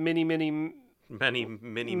one of his mini minions minions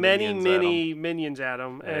at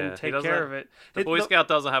him and Yeah, take he care of it. The Boy Scout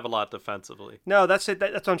doesn't have a lot defensively. No, that's it.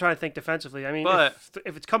 That's what I'm trying to think defensively. I mean, But-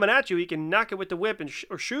 if it's coming at you, he can knock it with the whip and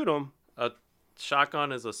or shoot him. A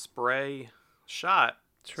shotgun is a spray shot.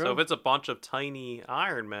 True. So if it's a bunch of tiny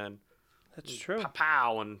Iron Men, That's true.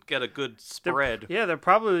 pow, and get a good They're- spread. Yeah, they'll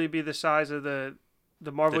probably be the size of the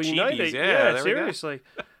Marvel The United. Chibis, yeah, there we go. Seriously.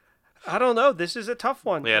 I don't know. This is a tough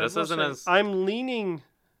one. Yeah, I this will isn't say. as- I'm leaning.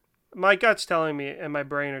 My gut's telling me, and my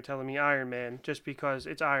brain are telling me Iron Man, just because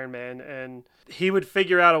it's Iron Man, and he would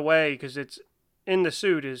figure out a way because it's in the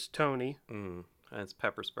suit is Tony. And it's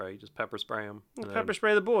pepper spray. You just pepper spray them. Pepper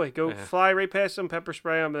spray the boy. Go fly right past him, pepper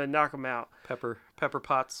spray him, and then knock him out. Pepper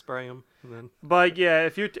pots spray them. And then But yeah,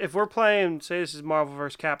 if we're playing, say this is Marvel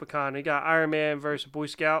vs. Capcom, you got Iron Man versus Boy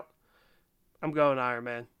Scout. I'm going Iron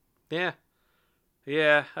Man.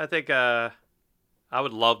 yeah, I think I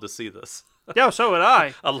would love to see this. Yeah, so would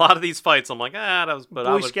I. A lot of these fights, I'm like, that was. But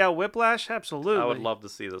Boy Scout Whiplash, absolutely. I would love to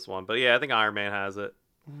see this one. But yeah, I think Iron Man has it.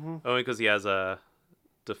 Only because he has a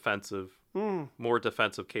more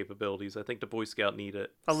defensive capabilities. I think the Boy Scout need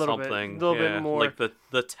it. A little bit. Something, A little bit more. Like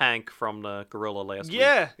the tank from the gorilla last week.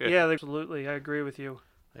 Yeah, absolutely. I agree with you.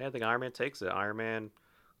 Yeah, I think Iron Man takes it. Iron Man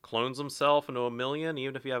clones himself into a million.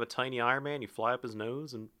 Even if you have a tiny Iron Man, you fly up his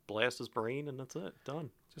nose and blast his brain, and that's it. Done.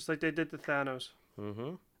 Just like they did to Thanos.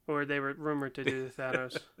 Mm-hmm. Or they were rumored to do to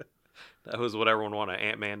Thanos. That was what everyone wanted.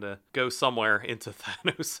 Ant-Man to go somewhere into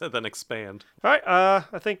Thanos and then expand. All right,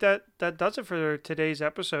 I think that does it for today's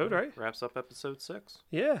episode, right? Wraps up episode 6.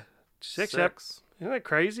 Yeah. Six. Isn't that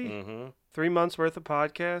crazy? Mm-hmm. 3 months worth of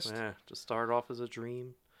podcast. Yeah, just started off as a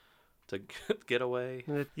dream to get away.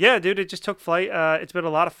 Yeah, dude, it just took flight. It's been a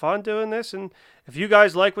lot of fun doing this. And if you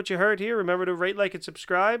guys like what you heard here, remember to rate, like, and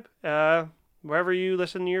subscribe wherever you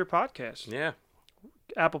listen to your podcast. Yeah.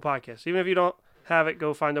 Apple Podcasts. Even if you don't have it,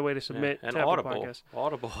 go find a way to submit And to Apple Audible. Podcasts.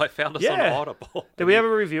 Audible. I found us on Yeah. Audible. Did we have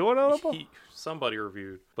a review on Audible? Somebody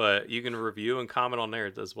reviewed, but you can review and comment on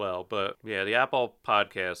there as well. But yeah, the Apple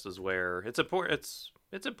Podcast is where it's important.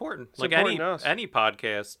 It's important. Like important to us. any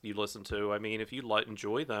podcast you listen to. I mean, if you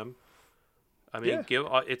enjoy them, I mean,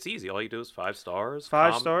 it's easy. All you do is 5 stars.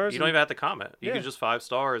 5 stars. You don't even have to comment. You Yeah. can just 5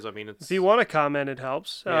 stars. I mean, it's If you want to comment, it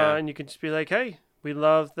helps. Yeah. And you can just be like, hey, we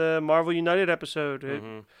love the Marvel United episode.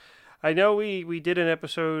 I know we did an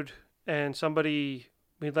episode and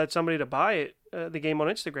we led somebody to buy it, the game on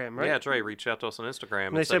Instagram, right? Yeah, that's right. Reach out to us on Instagram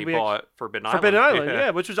and they said said he we bought Forbidden Island. Forbidden Island, yeah,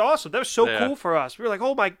 which was awesome. That was so Yeah. cool for us. We were like,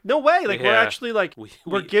 oh my, no way. Like, we're Yeah. actually like, We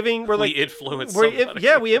we influenced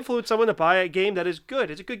somebody. we influenced someone to buy a game that is good.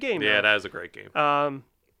 It's a good game. Yeah, though. that is a great game.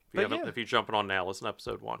 If you're jumping on now, listen to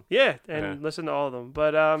episode 1. Yeah, and listen to all of them.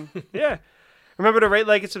 But yeah, remember to rate,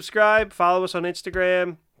 like, and subscribe. Follow us on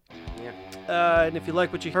Instagram. Yeah. And if you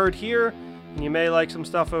like what you heard here, and you may like some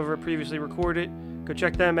stuff over previously recorded, go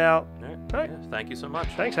check them out. All right. All right. Yeah, thank you so much.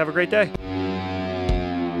 Thanks. Have a great day.